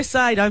 As we always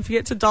say, don't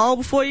forget to dial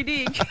before you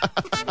dig.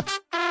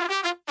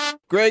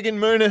 Greg in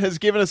Moona has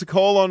given us a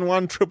call on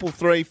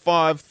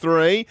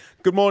 133353.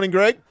 Good morning,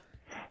 Greg.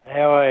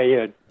 How are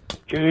you,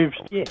 Tubes?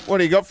 Yeah. What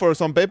do you got for us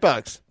on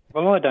bedbugs?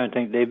 Well, I don't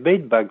think they're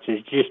bedbugs.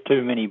 It's just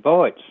too many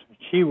bites.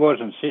 She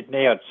wasn't sitting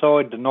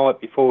outside the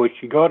night before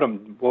she got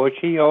them, was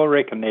she? I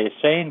reckon they're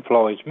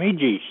sandflies,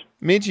 midges.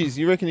 Midges?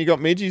 You reckon you got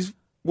midges,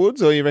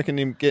 Woods, or you reckon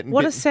him getting...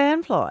 What are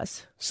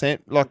sandflies?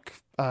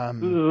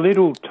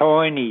 Little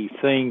tiny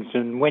things,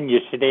 and when you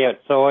sit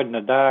outside in the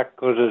dark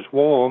because it's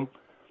warm,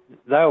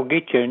 they'll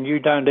get you and you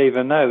don't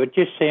even know. It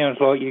just sounds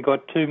like you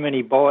got too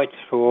many bites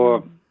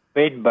for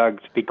bed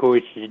bugs,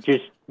 because you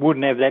just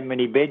wouldn't have that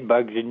many bed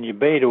bugs in your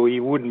bed, or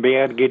you wouldn't be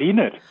able to get in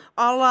it.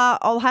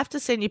 I'll have to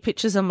send you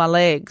pictures of my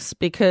legs,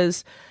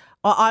 because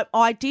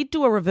I did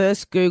do a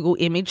reverse Google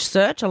image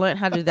search. I learned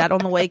how to do that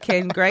on the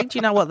weekend, Greg. Do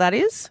you know what that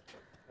is?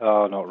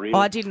 Oh, not really.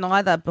 I didn't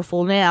either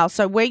before now.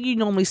 So where you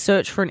normally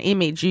search for an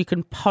image, you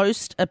can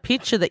post a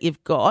picture that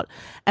you've got,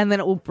 and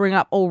then it will bring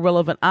up all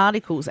relevant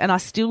articles. And I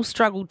still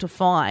struggled to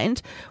find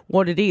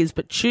what it is.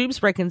 But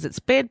Tubes reckons it's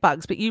bed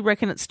bugs, but you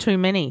reckon it's too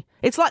many.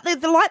 It's like they're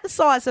like the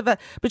size of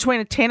between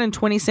a 10 and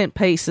 20 cent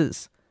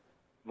pieces.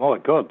 My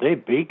God, they're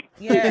big.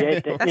 Yeah.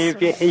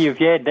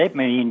 If you had that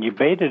many in your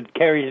bed, it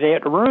carries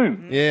out the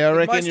room. Yeah, I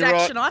reckon you're right.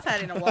 Most action I've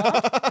had in a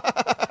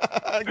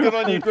while. Good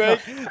on you, Greg.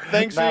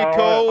 Thanks for your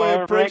call. We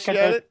appreciate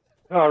it.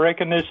 I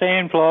reckon they're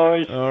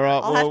sandflies. All right.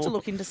 I'll have to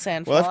look into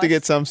sandflies. We'll have to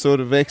get some sort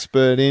of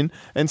expert in.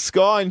 And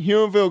Sky in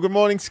Huonville. Good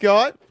morning,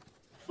 Sky.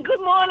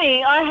 Good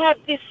morning. I have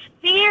this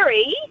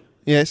theory.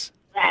 Yes.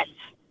 That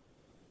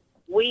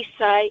we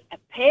say a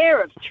pair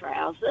of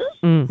trousers.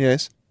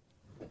 Yes.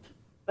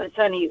 But it's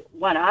only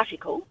one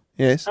article.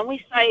 Yes. And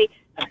we say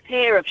a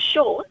pair of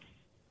shorts,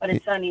 but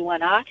it's only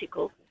one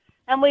article.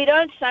 And we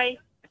don't say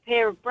a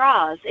pair of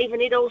bras,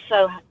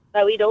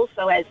 though it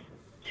also has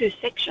two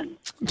sections.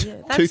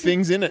 Yeah, two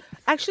things in it.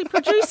 Actually,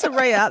 producer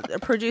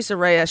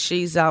Rhea,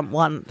 she's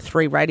won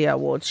 3 radio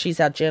awards. She's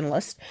our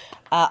journalist.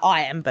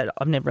 I am, but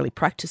I've never really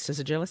practiced as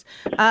a journalist.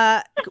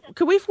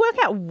 Could we work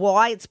out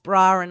why it's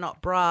bra and not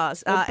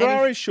bras?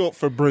 Bra is short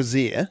for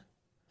brassiere.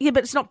 Yeah,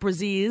 but it's not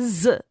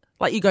brassieres.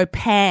 Like you go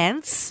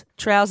pants,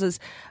 trousers.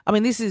 I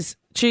mean,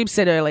 Tube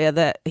said earlier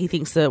that he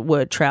thinks the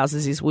word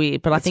trousers is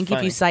weird, but I think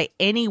if you say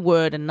any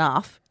word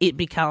enough, it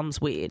becomes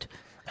weird.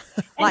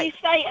 And you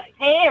say a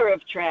pair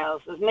of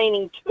trousers,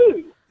 meaning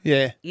two.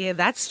 Yeah. Yeah,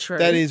 that's true.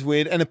 That is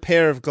weird. And a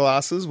pair of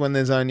glasses when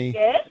there's only...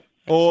 Yes.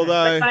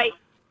 Although... I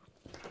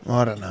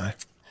don't know.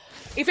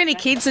 If any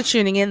kids are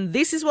tuning in,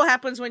 this is what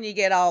happens when you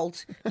get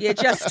old. You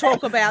just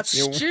talk about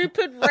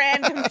stupid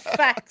random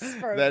facts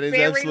for that a is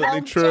very absolutely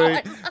long true.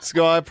 time.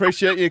 Sky, I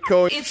appreciate your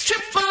call. It's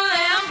Triple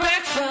M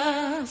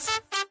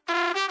breakfast.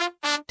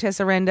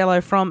 Tessa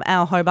Randello from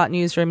our Hobart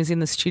newsroom is in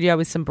the studio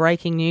with some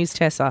breaking news,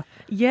 Tessa.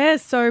 Yeah,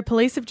 so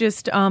police have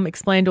just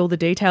explained all the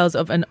details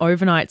of an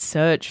overnight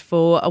search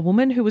for a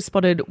woman who was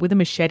spotted with a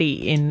machete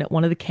in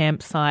one of the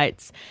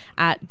campsites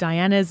at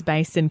Diana's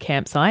Basin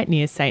campsite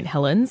near St.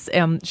 Helens.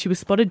 She was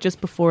spotted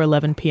just before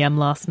 11 p.m.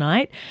 last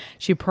night.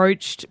 She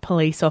approached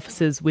police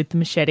officers with the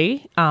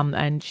machete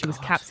and she was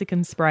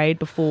capsicum sprayed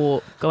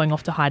before going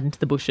off to hide into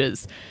the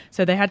bushes.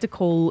 So they had to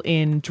call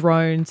in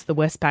drones, the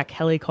Westpac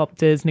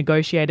helicopters,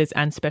 negotiators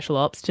and special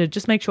ops to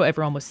just make sure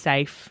everyone was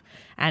safe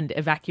and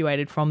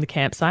evacuated from the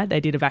campsite.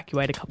 They did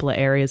evacuate a couple of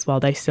areas while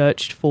they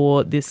searched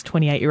for this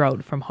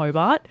 28-year-old from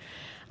Hobart.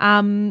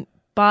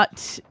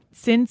 But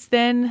since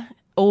then,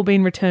 all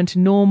been returned to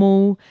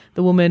normal.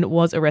 The woman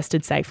was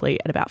arrested safely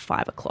at about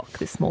 5 o'clock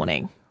this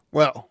morning.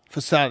 Well, for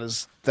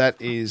starters, that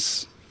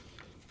is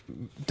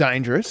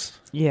dangerous.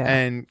 Yeah.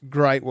 And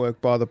great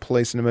work by the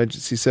police and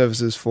emergency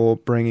services for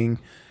bringing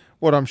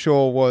what I'm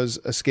sure was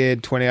a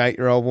scared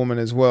 28-year-old woman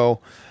as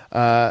well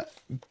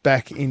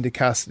back into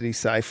custody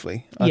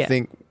safely. I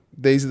think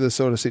these are the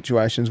sort of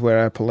situations where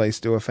our police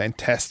do a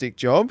fantastic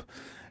job,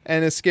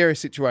 and a scary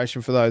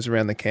situation for those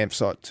around the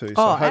campsite too.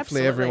 So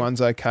hopefully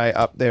everyone's okay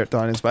up there at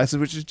Diana's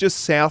Basin, which is just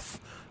south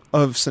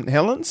of St.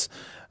 Helens.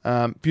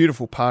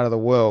 Beautiful part of the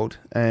world,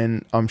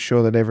 and I'm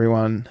sure that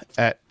everyone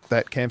at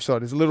that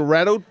campsite is a little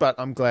rattled, but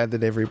I'm glad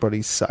that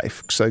everybody's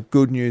safe. So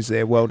good news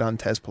there. Well done,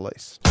 Tas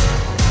Police.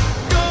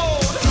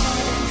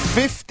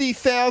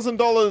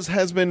 $50,000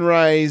 has been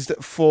raised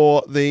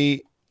for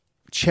the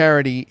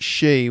charity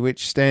SHE,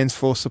 which stands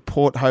for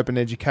Support, Hope and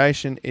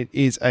Education. It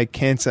is a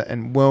cancer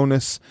and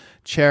wellness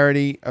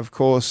charity. Of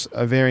course,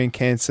 ovarian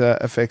cancer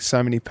affects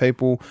so many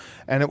people,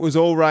 and it was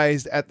all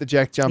raised at the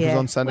Jack Jumpers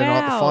on Sunday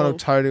night. The final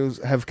totals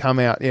have come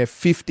out.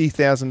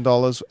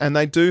 $50,000, and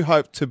they do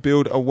hope to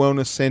build a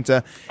wellness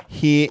centre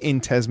here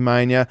in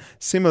Tasmania,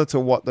 similar to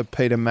what the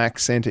Peter Mac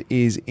Centre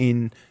is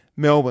in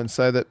Melbourne,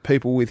 so that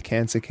people with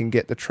cancer can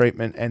get the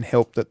treatment and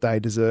help that they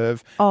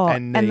deserve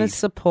and need. And the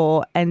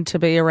support, and to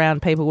be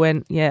around people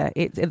when,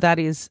 that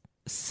is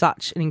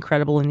such an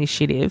incredible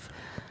initiative.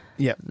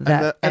 Yeah,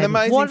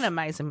 amazing. What an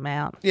amazing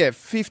amount. Yeah,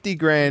 50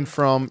 grand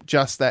from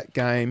just that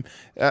game.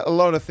 A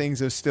lot of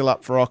things are still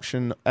up for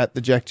auction at the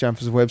Jack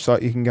Jumpers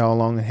website. You can go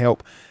along and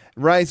help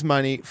raise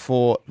money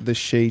for the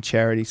SHE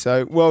charity.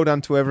 So well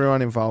done to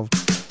everyone involved.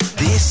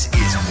 This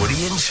is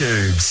Woody and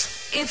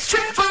Tubes. It's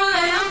Triple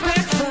M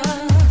breakfast.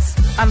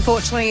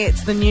 Unfortunately,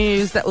 it's the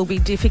news that will be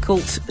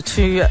difficult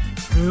to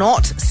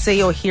not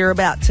see or hear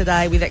about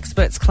today, with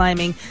experts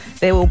claiming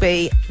there will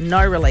be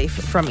no relief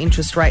from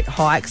interest rate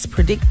hikes,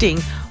 predicting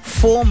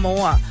 4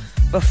 more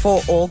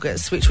before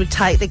August, which would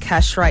take the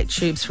cash rate,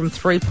 Tubes, from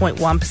 3.1%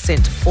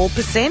 to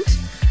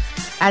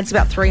 4%. Adds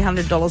about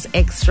 $300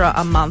 extra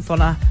a month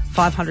on a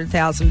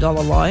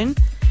 $500,000 loan.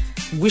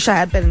 Wish I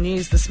had better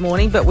news this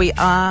morning, but we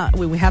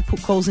have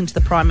put calls into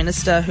the Prime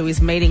Minister, who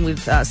is meeting with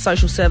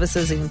social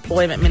services and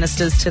employment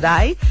ministers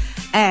today,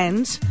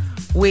 and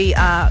we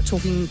are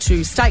talking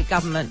to state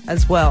government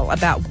as well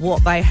about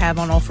what they have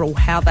on offer or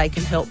how they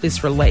can help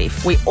this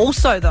relief. We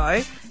also,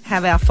 though,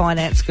 have our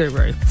finance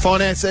guru.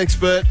 Finance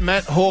expert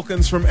Matt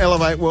Hawkins from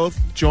Elevate Wealth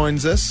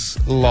joins us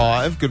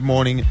live. Good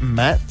morning,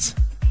 Matt.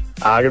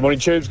 Good morning,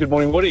 Tubes. Good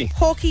morning, Woody.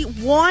 Hawkey,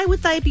 why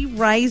would they be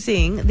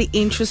raising the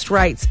interest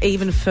rates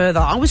even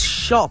further? I was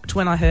shocked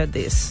when I heard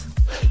this.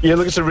 Yeah,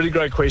 look, it's a really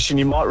great question.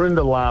 You might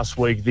remember last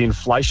week the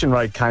inflation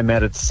rate came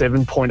out at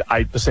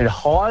 7.8%,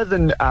 higher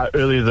than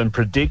earlier than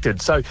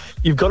predicted. So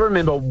you've got to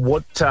remember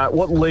what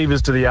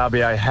levers do the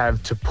RBA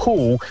have to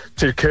pull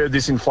to curb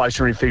this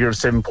inflationary figure of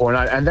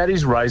 7.8, and that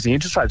is raising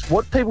interest rates.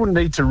 What people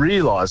need to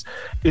realise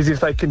is if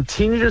they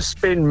continue to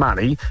spend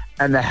money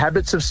and the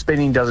habits of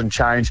spending doesn't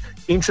change,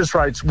 interest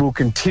rates will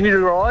continue to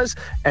rise,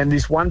 and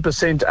this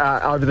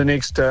 1% over the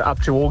next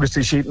up to August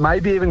this year may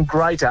be even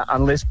greater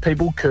unless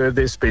people curb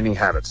their spending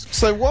habits.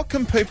 So what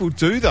can people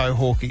do though,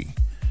 Hawkey?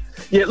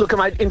 Yeah, look,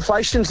 mate,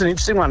 inflation's an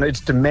interesting one.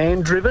 It's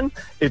demand-driven,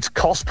 it's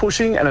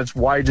cost-pushing, and it's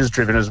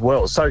wages-driven as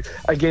well. So,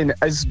 again,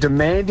 as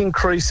demand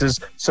increases,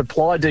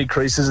 supply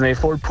decreases, and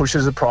therefore it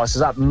pushes the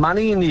prices up.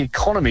 Money in the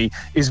economy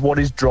is what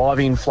is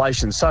driving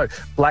inflation. So,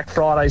 Black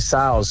Friday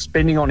sales,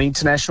 spending on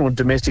international and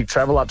domestic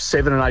travel up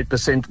 7 and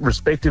 8%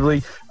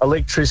 respectively,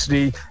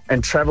 electricity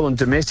and travel and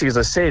domestic, as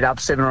I said, up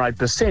 7 or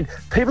 8%.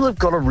 People have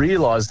got to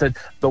realise that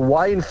the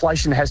way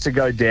inflation has to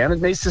go down,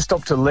 it needs to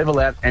stop to level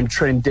out and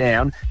trend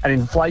down, and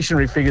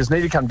inflationary figures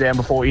need to come down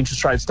before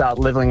interest rates start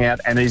levelling out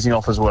and easing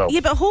off as well.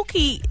 Yeah, but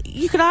Hawkey,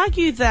 you could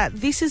argue that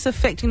this is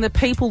affecting the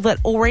people that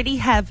already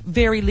have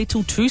very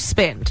little to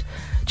spend.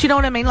 Do you know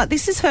what I mean? Like,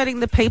 this is hurting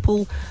the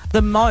people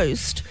the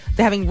most.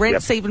 They're having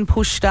rents even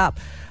pushed up.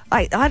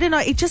 I don't know,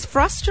 it just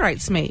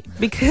frustrates me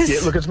because...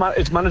 Yeah, look,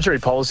 it's monetary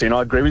policy, and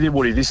I agree with you,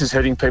 Woody. This is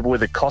hurting people with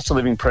the cost of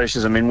living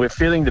pressures. I mean, we're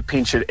feeling the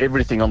pinch at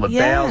everything on the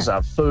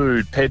Bowser,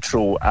 food,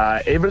 petrol.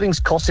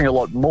 Everything's costing a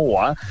lot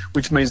more,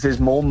 which means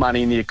there's more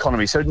money in the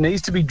economy. So it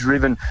needs to be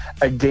driven,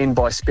 again,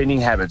 by spending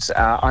habits.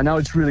 I know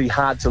it's really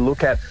hard to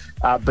look at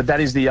But that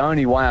is the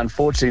only way,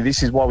 unfortunately.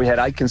 This is why we had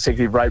 8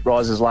 consecutive rate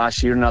rises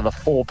last year and another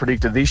 4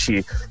 predicted this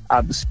year.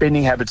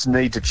 Spending habits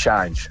need to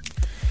change.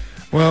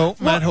 Well,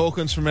 Matt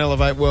Hawkins from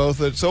Elevate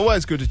Wealth, it's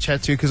always good to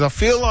chat to you because I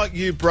feel like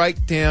you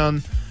break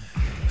down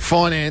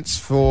finance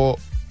for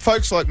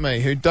folks like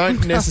me who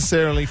don't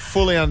necessarily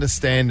fully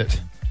understand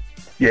it.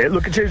 Yeah,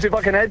 look, James, if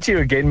I can add to you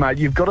again, mate,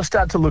 you've got to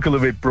start to look a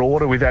little bit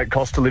broader with that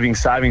cost of living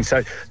savings.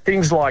 So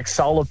things like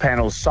solar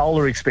panels,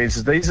 solar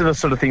expenses, these are the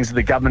sort of things that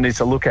the government needs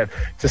to look at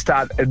to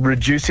start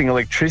reducing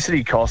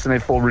electricity costs and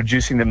therefore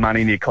reducing the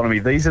money in the economy.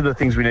 These are the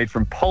things we need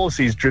from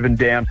policies driven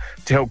down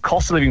to help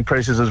cost of living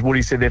pressures, as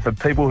Woody said there, for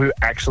people who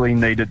actually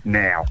need it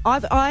now.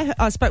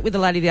 I spoke with a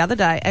lady the other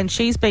day and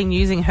she's been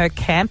using her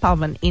camp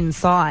oven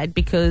inside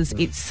because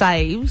it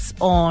saves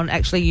on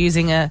actually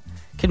using a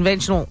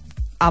conventional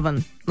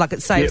oven. Like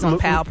it saves on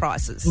power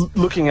prices.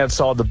 Looking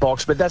outside the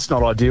box, but that's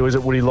not ideal, is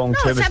it, Woody? Long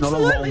term, it's not a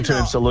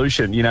long-term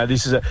solution.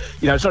 This is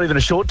it's not even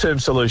a short-term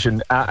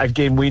solution.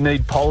 Again, we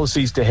need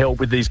policies to help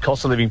with these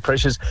cost of living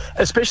pressures,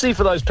 especially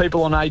for those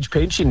people on age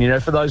pension.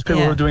 For those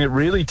people who are doing it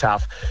really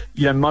tough.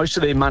 Most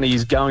of their money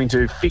is going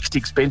to fixed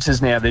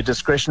expenses now. Their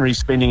discretionary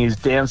spending is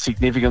down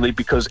significantly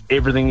because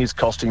everything is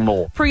costing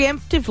more.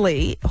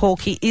 Preemptively,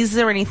 Hawkeye, is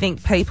there anything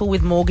people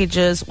with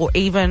mortgages or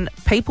even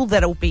people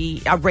that'll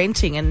be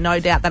renting, and no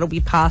doubt that'll be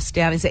passed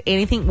down? Is there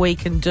anything we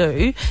can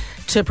do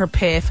to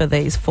prepare for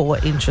these 4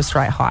 interest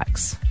rate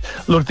hikes?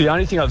 Look, the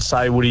only thing I'd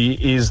say, Woody,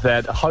 is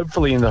that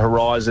hopefully in the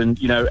horizon,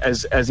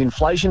 as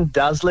inflation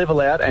does level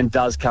out and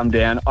does come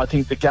down, I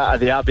think the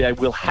RBA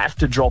will have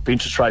to drop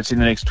interest rates in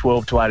the next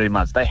 12 to 18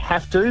 months. They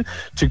have to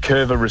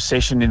curb a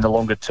recession in the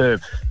longer term.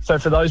 So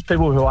for those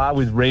people who are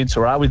with rents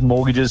or are with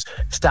mortgages,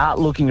 start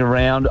looking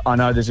around. I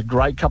know there's a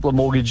great couple of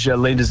mortgage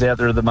lenders out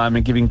there at the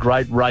moment giving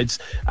great rates,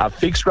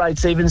 fixed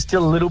rates even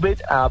still a little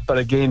bit. But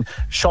again,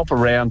 shop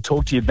around,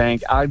 talk to your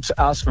bank,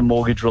 ask for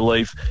mortgage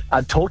relief,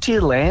 talk to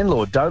your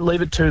landlord. Don't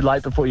leave it too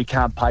late before you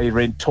can't pay your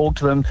rent. Talk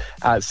to them,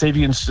 see if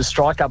you can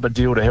strike up a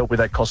deal to help with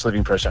that cost of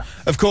living pressure.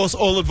 Of course,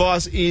 all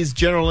advice is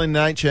general in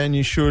nature and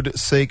you should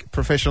seek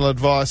professional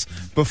advice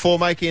before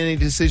making any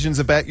decisions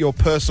about your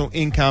personal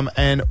income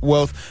and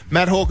wealth.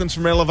 Matt Hawkins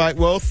from Elevate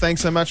Wealth,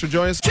 thanks so much for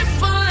joining us.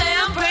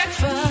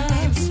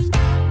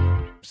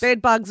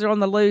 Bed bugs are on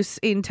the loose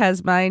in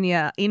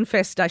Tasmania.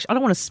 Infestation. I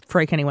don't want to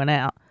freak anyone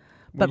out,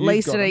 but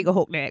least at Eagle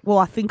Hawk Neck. Well,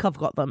 I think I've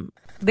got them.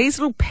 These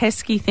little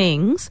pesky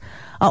things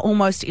are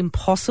almost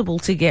impossible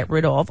to get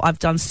rid of. I've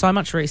done so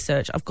much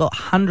research. I've got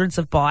hundreds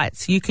of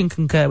bites. You can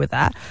concur with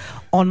that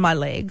on my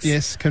legs.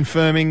 Yes,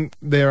 confirming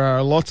there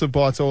are lots of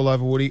bites all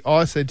over Woody.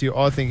 I said to you,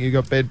 I think you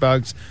got bed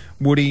bugs.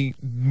 Woody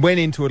went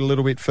into it a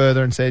little bit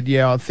further and said,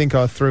 I think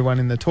I threw one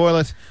in the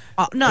toilet.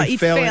 No, it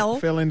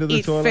fell into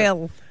the toilet. It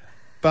fell.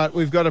 But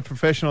we've got a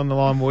professional on the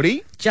line,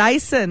 Woody.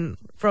 Jason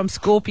from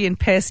Scorpion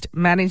Pest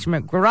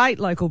Management. Great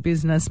local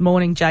business.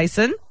 Morning,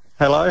 Jason.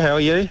 Hello, how are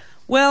you?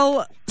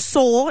 Well,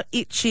 sore,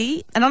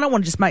 itchy, and I don't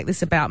want to just make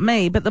this about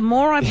me, but the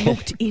more I've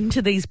looked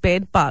into these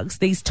bed bugs,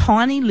 these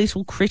tiny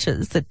little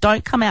critters that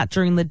don't come out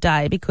during the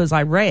day because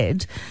I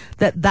read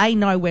that they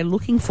know we're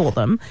looking for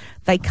them,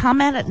 they come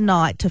out at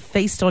night to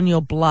feast on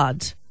your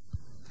blood.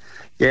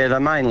 Yeah, they're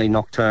mainly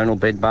nocturnal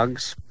bed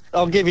bugs.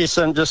 I'll give you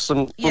some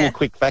little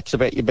quick facts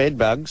about your bed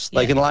bugs.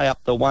 They can lay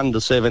up to 1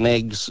 to 7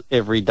 eggs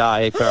every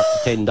day for up to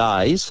 10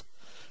 days.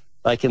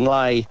 They can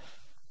lay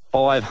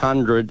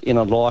 500 in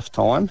a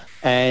lifetime,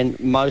 and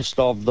most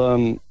of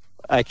them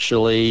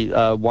actually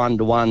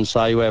 1-to-1,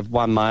 so you have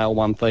 1 male,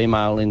 1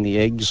 female in the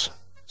eggs.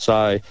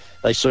 So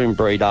they soon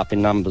breed up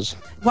in numbers.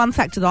 One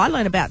factor that I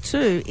learned about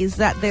too is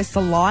that their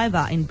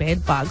saliva in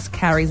bed bugs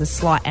carries a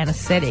slight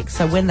anaesthetic,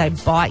 so when they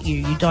bite you,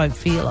 you don't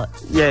feel it.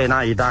 Yeah,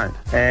 no, you don't.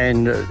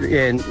 And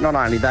not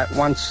only that,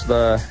 once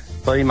the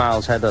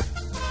females had a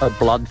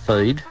blood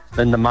feed,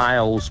 then the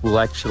males will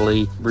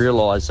actually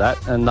realise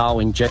that and they'll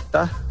inject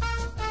her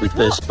with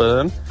their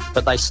sperm,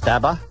 but they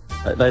stab her.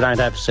 They don't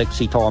have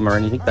sexy time or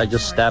anything, they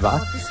just stab her.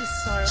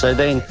 So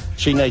then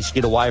she needs to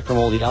get away from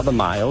all the other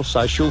males,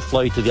 so she'll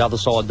flee to the other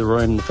side of the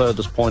room, the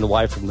furthest point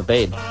away from the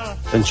bed,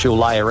 and she'll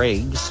lay her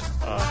eggs.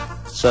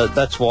 So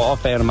that's why I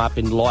found them up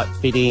in light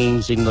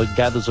fittings, in the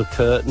gathers of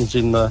curtains,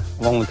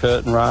 along the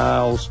curtain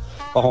rails,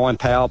 behind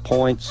power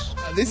points.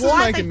 This is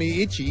making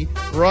me itchy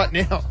right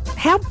now.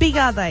 How big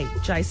are they,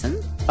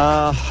 Jason?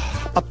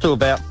 Up to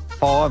about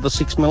 5 or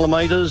 6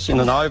 millimetres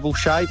in an oval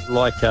shape,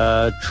 like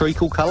a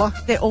treacle colour.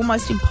 They're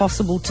almost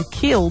impossible to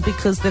kill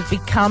because they've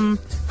become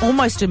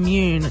almost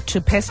immune to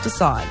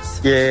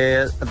pesticides.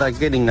 Yeah, they're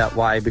getting that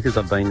way because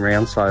they've been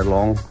around so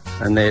long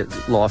and their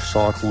life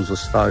cycles are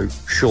so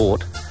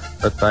short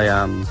that they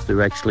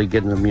do actually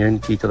get an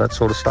immunity to that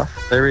sort of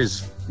stuff. There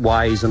is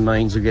ways and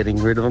means of getting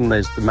rid of them.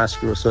 There's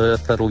Damascus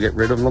earth that'll get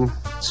rid of them.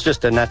 It's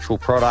just a natural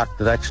product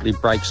that actually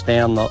breaks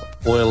down the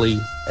oily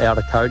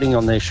outer coating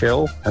on their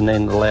shell and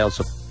then allows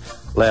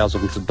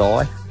them to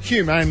die.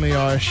 Humanely,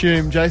 I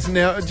assume, Jason.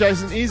 Now,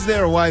 Jason, is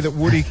there a way that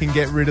Woody can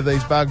get rid of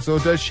these bugs, or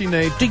does she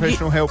need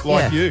professional help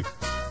like you?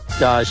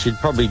 She'd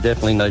probably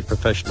definitely need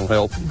professional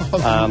help.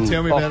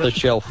 Tell me about off the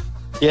shelf.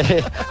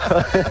 Yeah.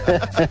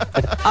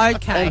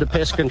 Okay. And a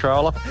pest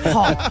controller. We're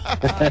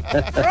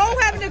all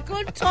having a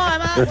good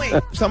time, aren't we?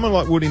 Someone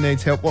like Woody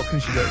needs help. What can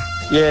she do?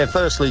 Yeah,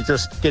 firstly,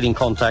 just get in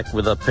contact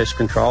with a pest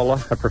controller,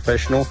 a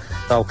professional.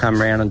 They'll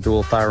come round and do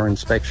a thorough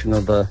inspection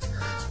of the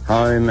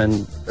home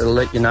and it'll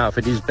let you know if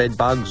it is bed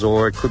bugs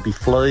or it could be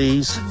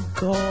fleas. Oh,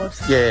 God.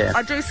 Yeah.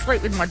 I do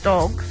sleep with my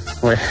dogs.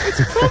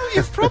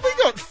 You've probably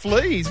got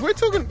fleas. We're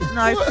talking...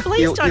 No, fleas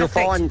You'll affect.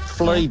 find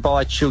flea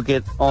bites you'll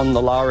get on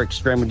the lower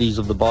extremities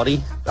of the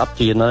body, up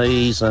to your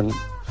knees and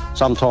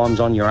sometimes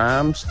on your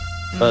arms.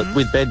 But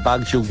with bed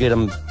bugs, you'll get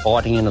them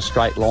biting in a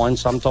straight line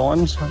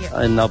sometimes,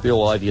 and they'll be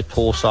all over your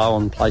torso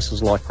and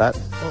places like that.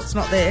 Well, it's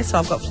not there, so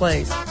I've got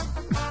fleas.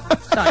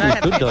 So I don't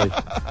have Could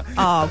do.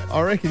 Oh.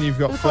 I reckon you've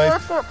got Before I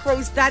fleas. thought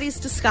fleas, that is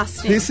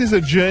disgusting. This is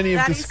a journey of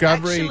That is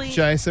discovery, actually-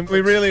 Jason.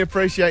 We really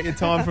appreciate your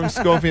time from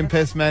Scorpion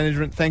Pest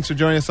Management. Thanks for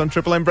joining us on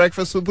Triple M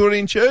Breakfast with Woody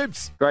and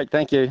Tubes. Great,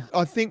 thank you.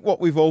 I think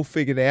what we've all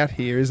figured out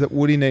here is that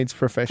Woody needs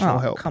professional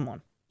help. Come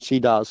on. She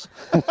does.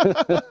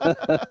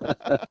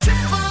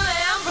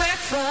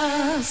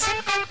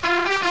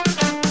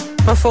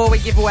 Before we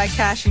give away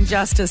cash in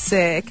just a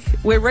sec,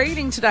 we're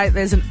reading today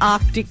there's an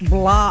Arctic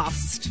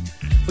blast,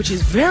 which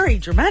is very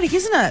dramatic,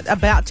 isn't it?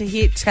 About to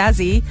hit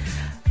Tassie.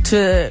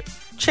 To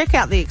check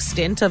out the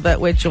extent of it,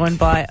 we're joined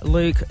by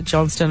Luke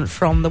Johnston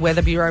from the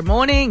Weather Bureau.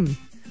 Morning.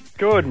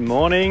 Good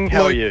morning.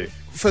 How are you?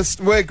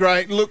 We're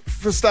great. Look,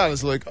 for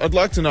starters, Luke, I'd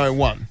like to know,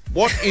 one,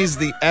 what is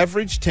the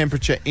average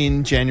temperature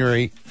in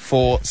January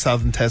for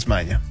southern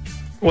Tasmania?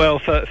 Well,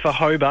 for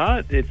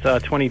Hobart, it's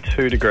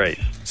 22 degrees.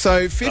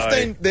 So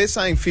 15. They're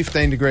saying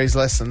 15 degrees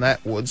less than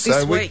that, Wood.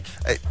 This week.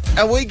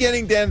 Are we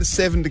getting down to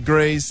 7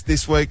 degrees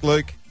this week,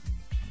 Luke?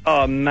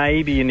 Oh,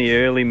 maybe in the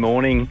early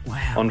morning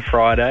on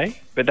Friday,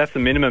 but that's the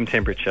minimum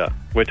temperature.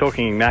 We're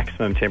talking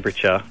maximum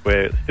temperature.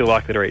 We're still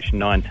likely to reach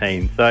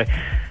 19. So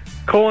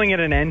calling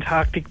it an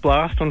Antarctic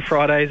blast on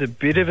Friday is a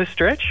bit of a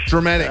stretch.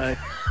 Dramatic.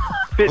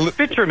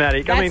 Bit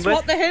dramatic. That's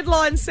what the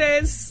headline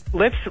says.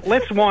 Let's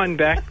wind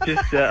back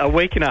just a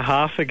week and a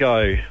half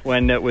ago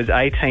when it was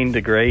 18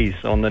 degrees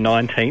on the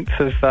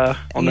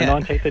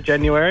 19th of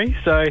January.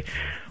 So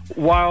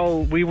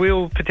while we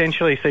will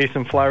potentially see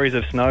some flurries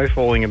of snow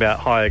falling about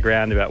higher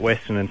ground about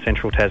western and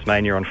central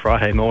Tasmania on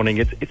Friday morning,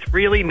 it's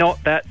really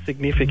not that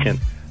significant.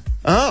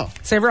 Oh,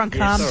 so everyone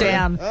calm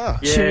down.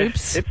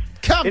 Tubes.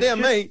 Calm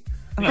down, mate.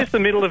 It's just the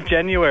middle of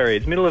January.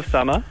 It's middle of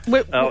summer.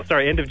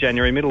 End of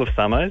January, middle of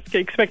summer.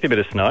 Expect a bit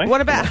of snow.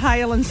 What about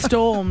hail and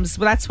storms?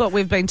 Well, that's what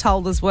we've been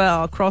told as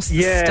well across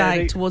the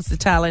state towards the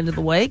tail end of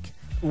the week.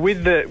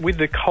 With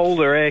the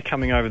colder air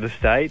coming over the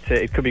state,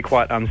 it could be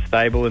quite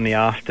unstable in the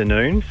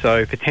afternoon,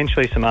 so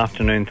potentially some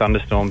afternoon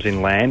thunderstorms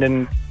inland.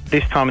 And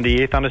this time of the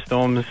year,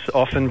 thunderstorms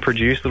often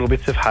produce little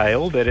bits of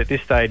hail, but at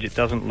this stage it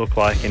doesn't look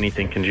like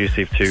anything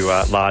conducive to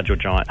large or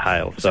giant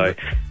hail. So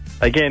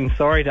again,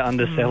 sorry to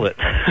undersell it.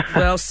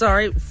 Well,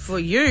 sorry for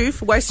you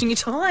for wasting your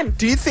time.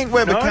 Do you think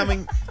we're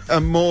becoming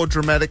a more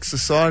dramatic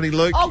society,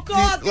 Luke? Oh,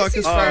 God, like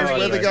as far as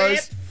weather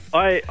goes?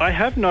 I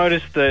have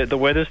noticed the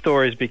weather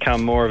stories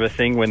become more of a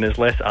thing when there's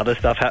less other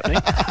stuff happening.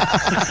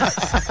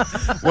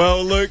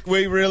 Well, Luke,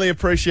 we really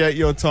appreciate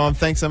your time.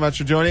 Thanks so much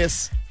for joining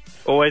us.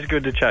 Always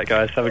good to chat,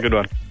 guys. Have a good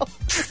one. Our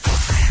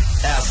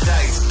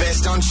state's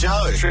best on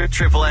show.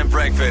 Triple M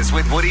Breakfast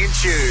with Woody and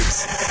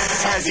Tubes.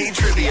 Tassie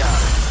Trivia.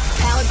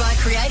 Powered by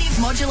Creative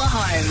Modular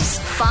Homes.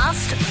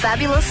 Fast,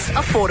 fabulous,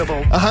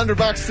 affordable.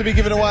 $100 to be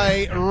given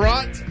away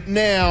right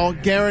now,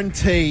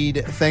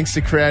 guaranteed, thanks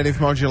to Creative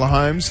Modular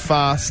Homes.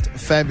 Fast,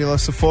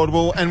 fabulous,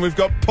 affordable. And we've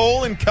got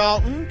Paul in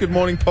Carlton. Good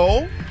morning,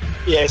 Paul.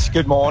 Yes,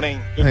 good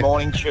morning. Good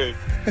morning, Tube.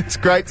 It's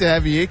great to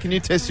have you here. Can you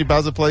test your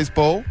buzzer, please,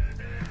 Paul?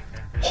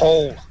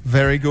 Paul.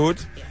 Very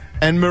good.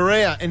 And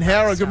Maria in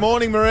Howrah. Good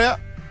morning, Maria.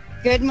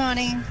 Good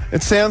morning.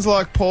 It sounds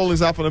like Paul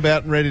is up and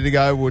about and ready to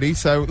go, Woody.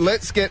 So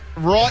let's get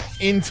right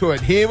into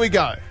it. Here we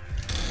go.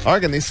 I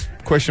reckon this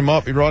question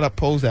might be right up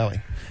Paul's alley.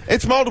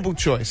 It's multiple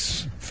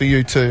choice for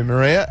you too,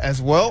 Maria,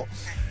 as well.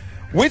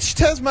 Which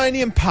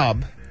Tasmanian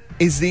pub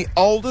is the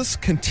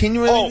oldest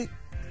continually...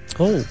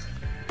 Oh.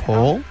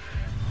 Paul?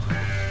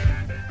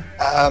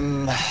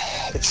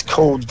 It's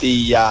called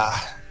the...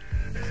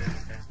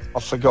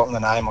 I've forgotten the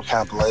name. I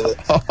can't believe it.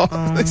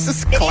 This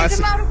is It classic. is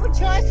a multiple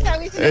choice, though,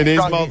 isn't it?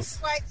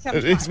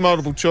 It is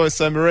multiple choice.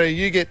 So, Maria,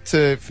 you get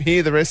to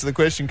hear the rest of the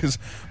question because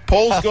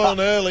Paul's gone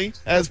early,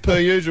 as per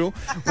usual.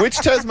 Which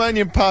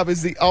Tasmanian pub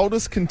is the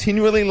oldest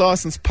continually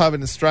licensed pub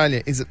in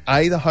Australia? Is it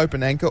A, the Hope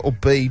and Anchor, or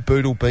B,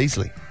 Boodle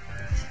Beasley?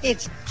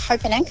 It's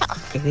Hope and Anchor.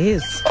 It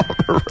is. Oh,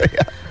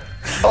 Maria.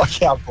 I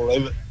can't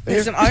believe it.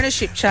 There's an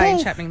ownership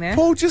change happening there.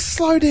 Paul, just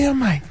slow down,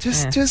 mate.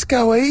 Just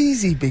go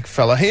easy, big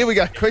fella. Here we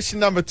go. Question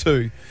number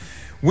 2.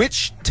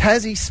 Which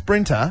Tassie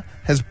sprinter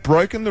has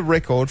broken the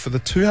record for the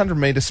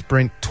 200-metre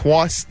sprint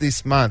twice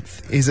this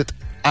month? Is it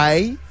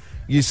A,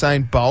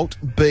 Usain Bolt,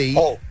 B...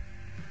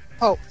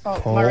 Paul.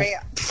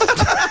 Maria.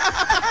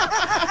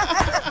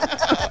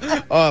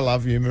 I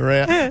love you,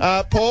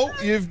 Maria. Paul,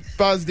 you've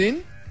buzzed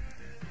in.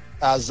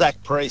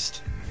 Zach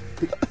Priest.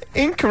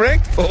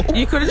 Incorrect, Paul.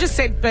 You could have just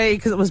said B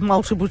because it was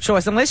multiple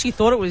choice, unless you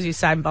thought it was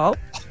Usain Bolt.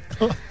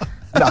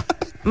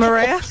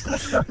 Maria?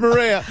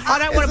 Maria. I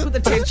don't want to put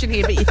the tension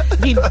here, but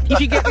if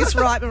you get this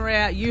right,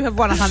 Maria, you have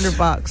won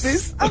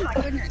 $100. Oh my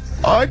goodness.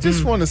 I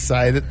just want to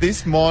say that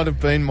this might have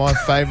been my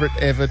favourite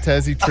ever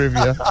Tassie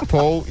trivia.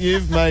 Paul,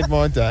 you've made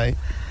my day.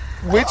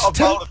 I've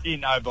bowled a few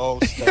no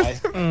balls today.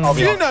 A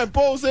few no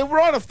balls. They're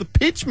right off the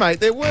pitch, mate.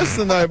 They're worse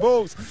than no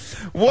balls.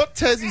 What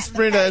Tassie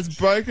sprinter has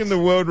broken the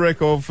world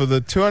record for the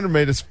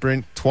 200-metre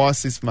sprint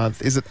twice this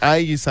month? Is it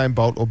A, Usain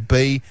Bolt, or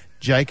B,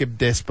 Jacob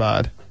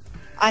Despard?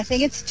 I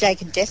think it's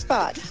Jacob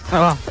Despard.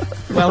 Oh,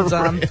 well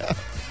done.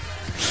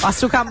 I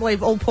still can't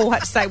believe all Paul had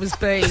to say was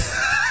B.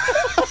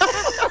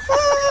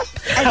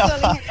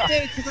 That's all he had to do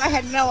because I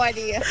had no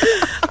idea.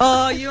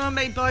 Oh, you and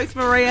me both,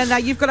 Maria. Now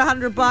you've got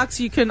 $100.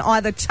 You can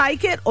either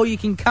take it or you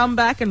can come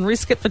back and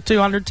risk it for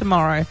 $200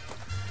 tomorrow.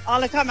 Oh,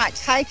 look, I might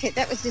take it.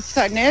 That was just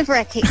so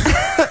nerve-wracking.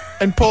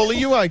 And Paul, are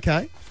you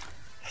okay?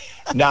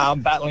 No,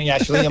 I'm battling,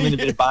 actually. I'm in a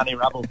bit of Barney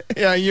rubble.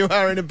 Yeah, you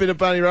are in a bit of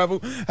Barney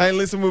rubble. Hey,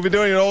 listen, we'll be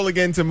doing it all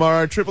again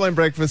tomorrow. Triple M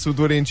Breakfast with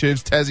Woody and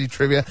Tubes, Tassie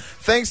Trivia.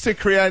 Thanks to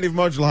Creative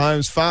Modular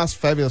Homes. Fast,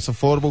 fabulous,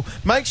 affordable.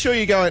 Make sure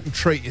you go out and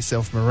treat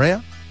yourself,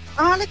 Maria.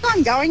 Oh, look,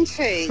 I'm going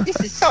to.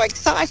 This is so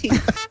exciting.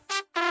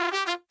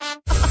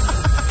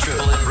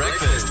 Triple M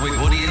Breakfast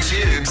with Woody and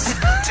Tubes.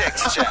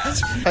 Text chat.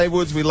 Hey,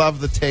 Woods, we love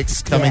the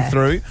texts coming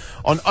through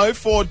on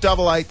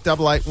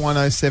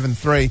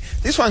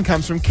 0488881073. This one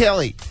comes from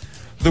Kelly.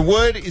 The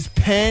word is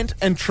pant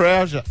and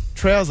trouser.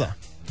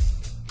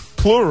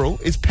 Plural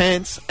is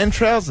pants and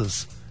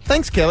trousers.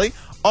 Thanks, Kelly.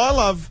 I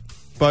love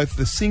both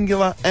the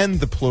singular and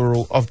the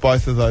plural of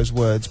both of those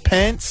words.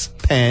 Pants,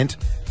 pant,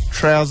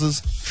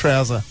 trousers,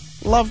 trouser.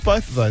 Love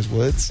both of those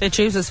words. They're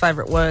Tubes'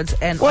 favourite words,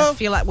 and I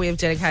feel like we have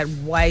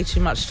dedicated way too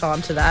much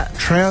time to that.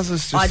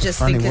 Trousers just a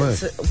funny word.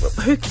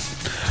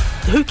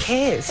 Who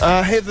cares?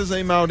 Heather's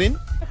emailed in.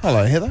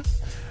 Hello, Heather.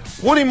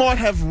 Woody might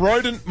have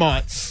rodent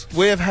mites.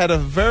 We have had a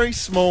very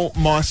small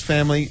mice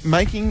family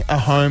making a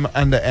home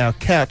under our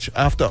couch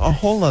after a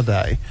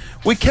holiday.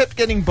 We kept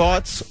getting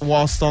bites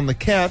whilst on the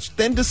couch,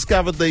 then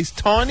discovered these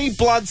tiny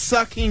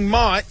blood-sucking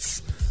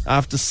mites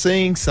after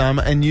seeing some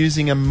and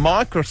using a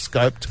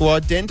microscope to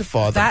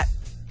identify them. That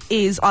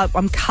is,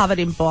 I'm covered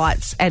in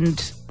bites,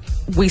 and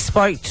we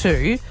spoke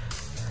to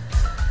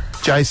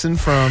Jason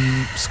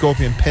from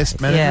Scorpion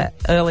Pest Management.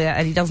 Yeah, earlier,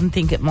 and he doesn't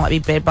think it might be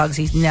bed bugs.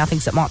 He now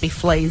thinks it might be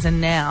fleas,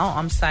 and now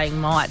I'm saying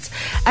mites.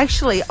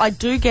 Actually, I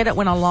do get it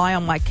when I lie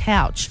on my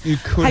couch. You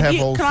could have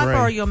all three. Can I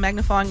borrow your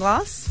magnifying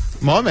glass?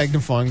 My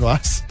magnifying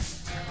glass?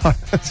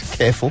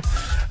 Careful.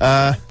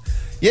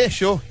 Yeah,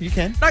 sure, you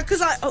can. No,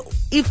 because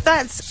if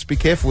that's... Just be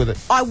careful with it.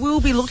 I will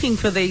be looking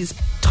for these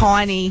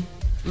tiny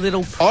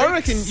little pricks. I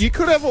reckon you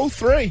could have all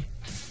three.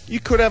 You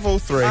could have all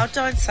three. Oh,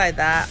 don't say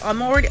that.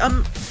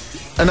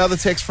 Another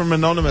text from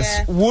Anonymous.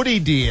 Yeah. Woody,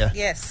 dear.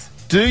 Yes.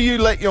 Do you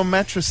let your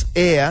mattress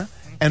air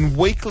and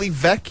weekly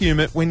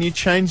vacuum it when you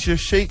change your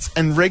sheets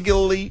and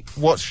regularly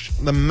wash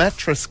the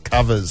mattress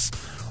covers?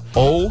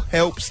 All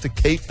helps to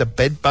keep the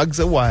bed bugs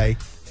away.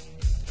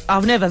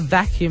 I've never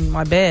vacuumed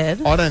my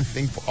bed. I don't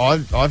think...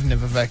 I've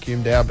never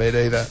vacuumed our bed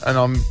either, and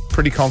I'm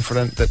pretty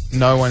confident that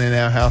no one in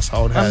our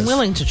household has. I'm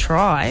willing to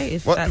try.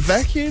 If that's...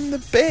 Vacuum the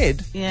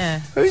bed?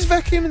 Yeah. Who's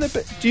vacuuming the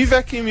bed? Do you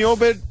vacuum your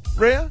bed,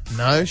 Rhea?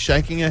 No,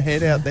 shaking her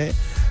head out there.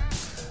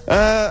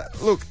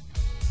 Look,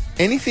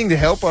 anything to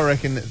help, I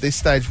reckon, at this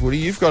stage, Woody.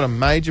 You've got a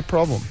major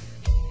problem.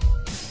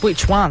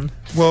 Which one?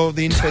 Well,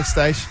 the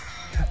infestation.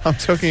 I'm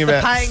talking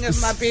about... The paying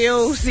of my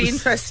bills, the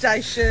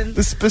infestation.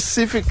 The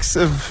specifics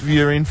of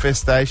your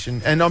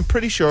infestation. And I'm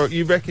pretty sure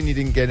you reckon you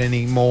didn't get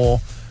any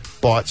more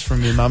bites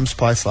from your mum's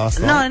place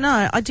last night.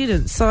 No, I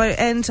didn't. So,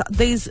 and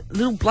these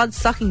little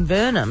blood-sucking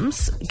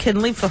vermins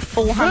can live for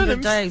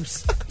 400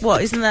 days.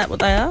 What, isn't that what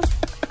they are?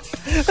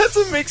 That's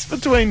a mix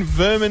between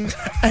vermin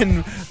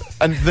and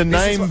the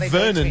name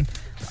Vernon.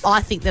 I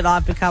think that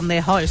I've become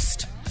their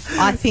host.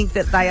 I think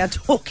that they are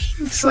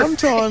talking.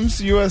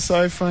 Sometimes you are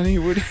so funny,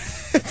 Woody.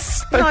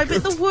 But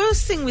the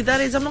worst thing with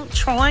that is I'm not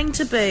trying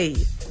to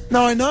be.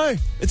 No, I know.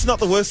 It's not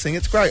the worst thing.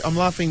 It's great. I'm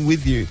laughing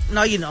with you.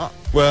 No, you're not.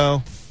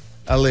 Well,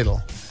 a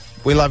little.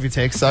 We love your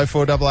text.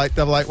 0488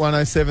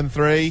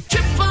 1073.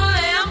 Triple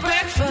M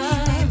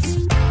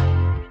Breakfast.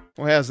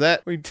 Well, how's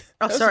that?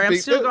 Sorry, I'm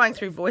still going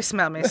through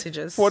voicemail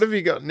messages. What have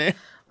you got now?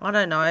 I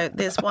don't know.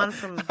 There's one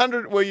from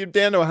 100. Well, you're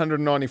down to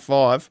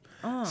 195.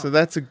 Oh. So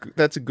that's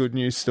a good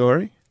news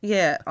story.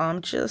 Yeah,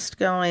 I'm just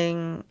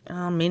going.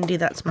 Oh, Mindy,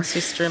 that's my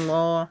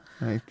sister-in-law.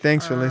 Hey,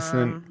 thanks for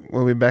listening.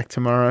 We'll be back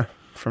tomorrow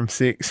from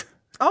 6.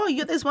 Oh,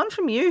 there's one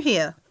from you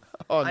here.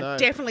 Oh, no. I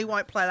definitely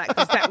won't play that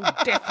because that will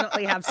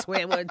definitely have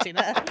swear words in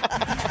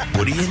it.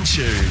 Woody and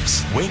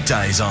Tubes,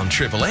 weekdays on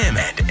Triple M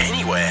and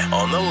anywhere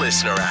on the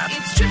Listener app.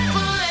 It's Triple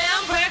M.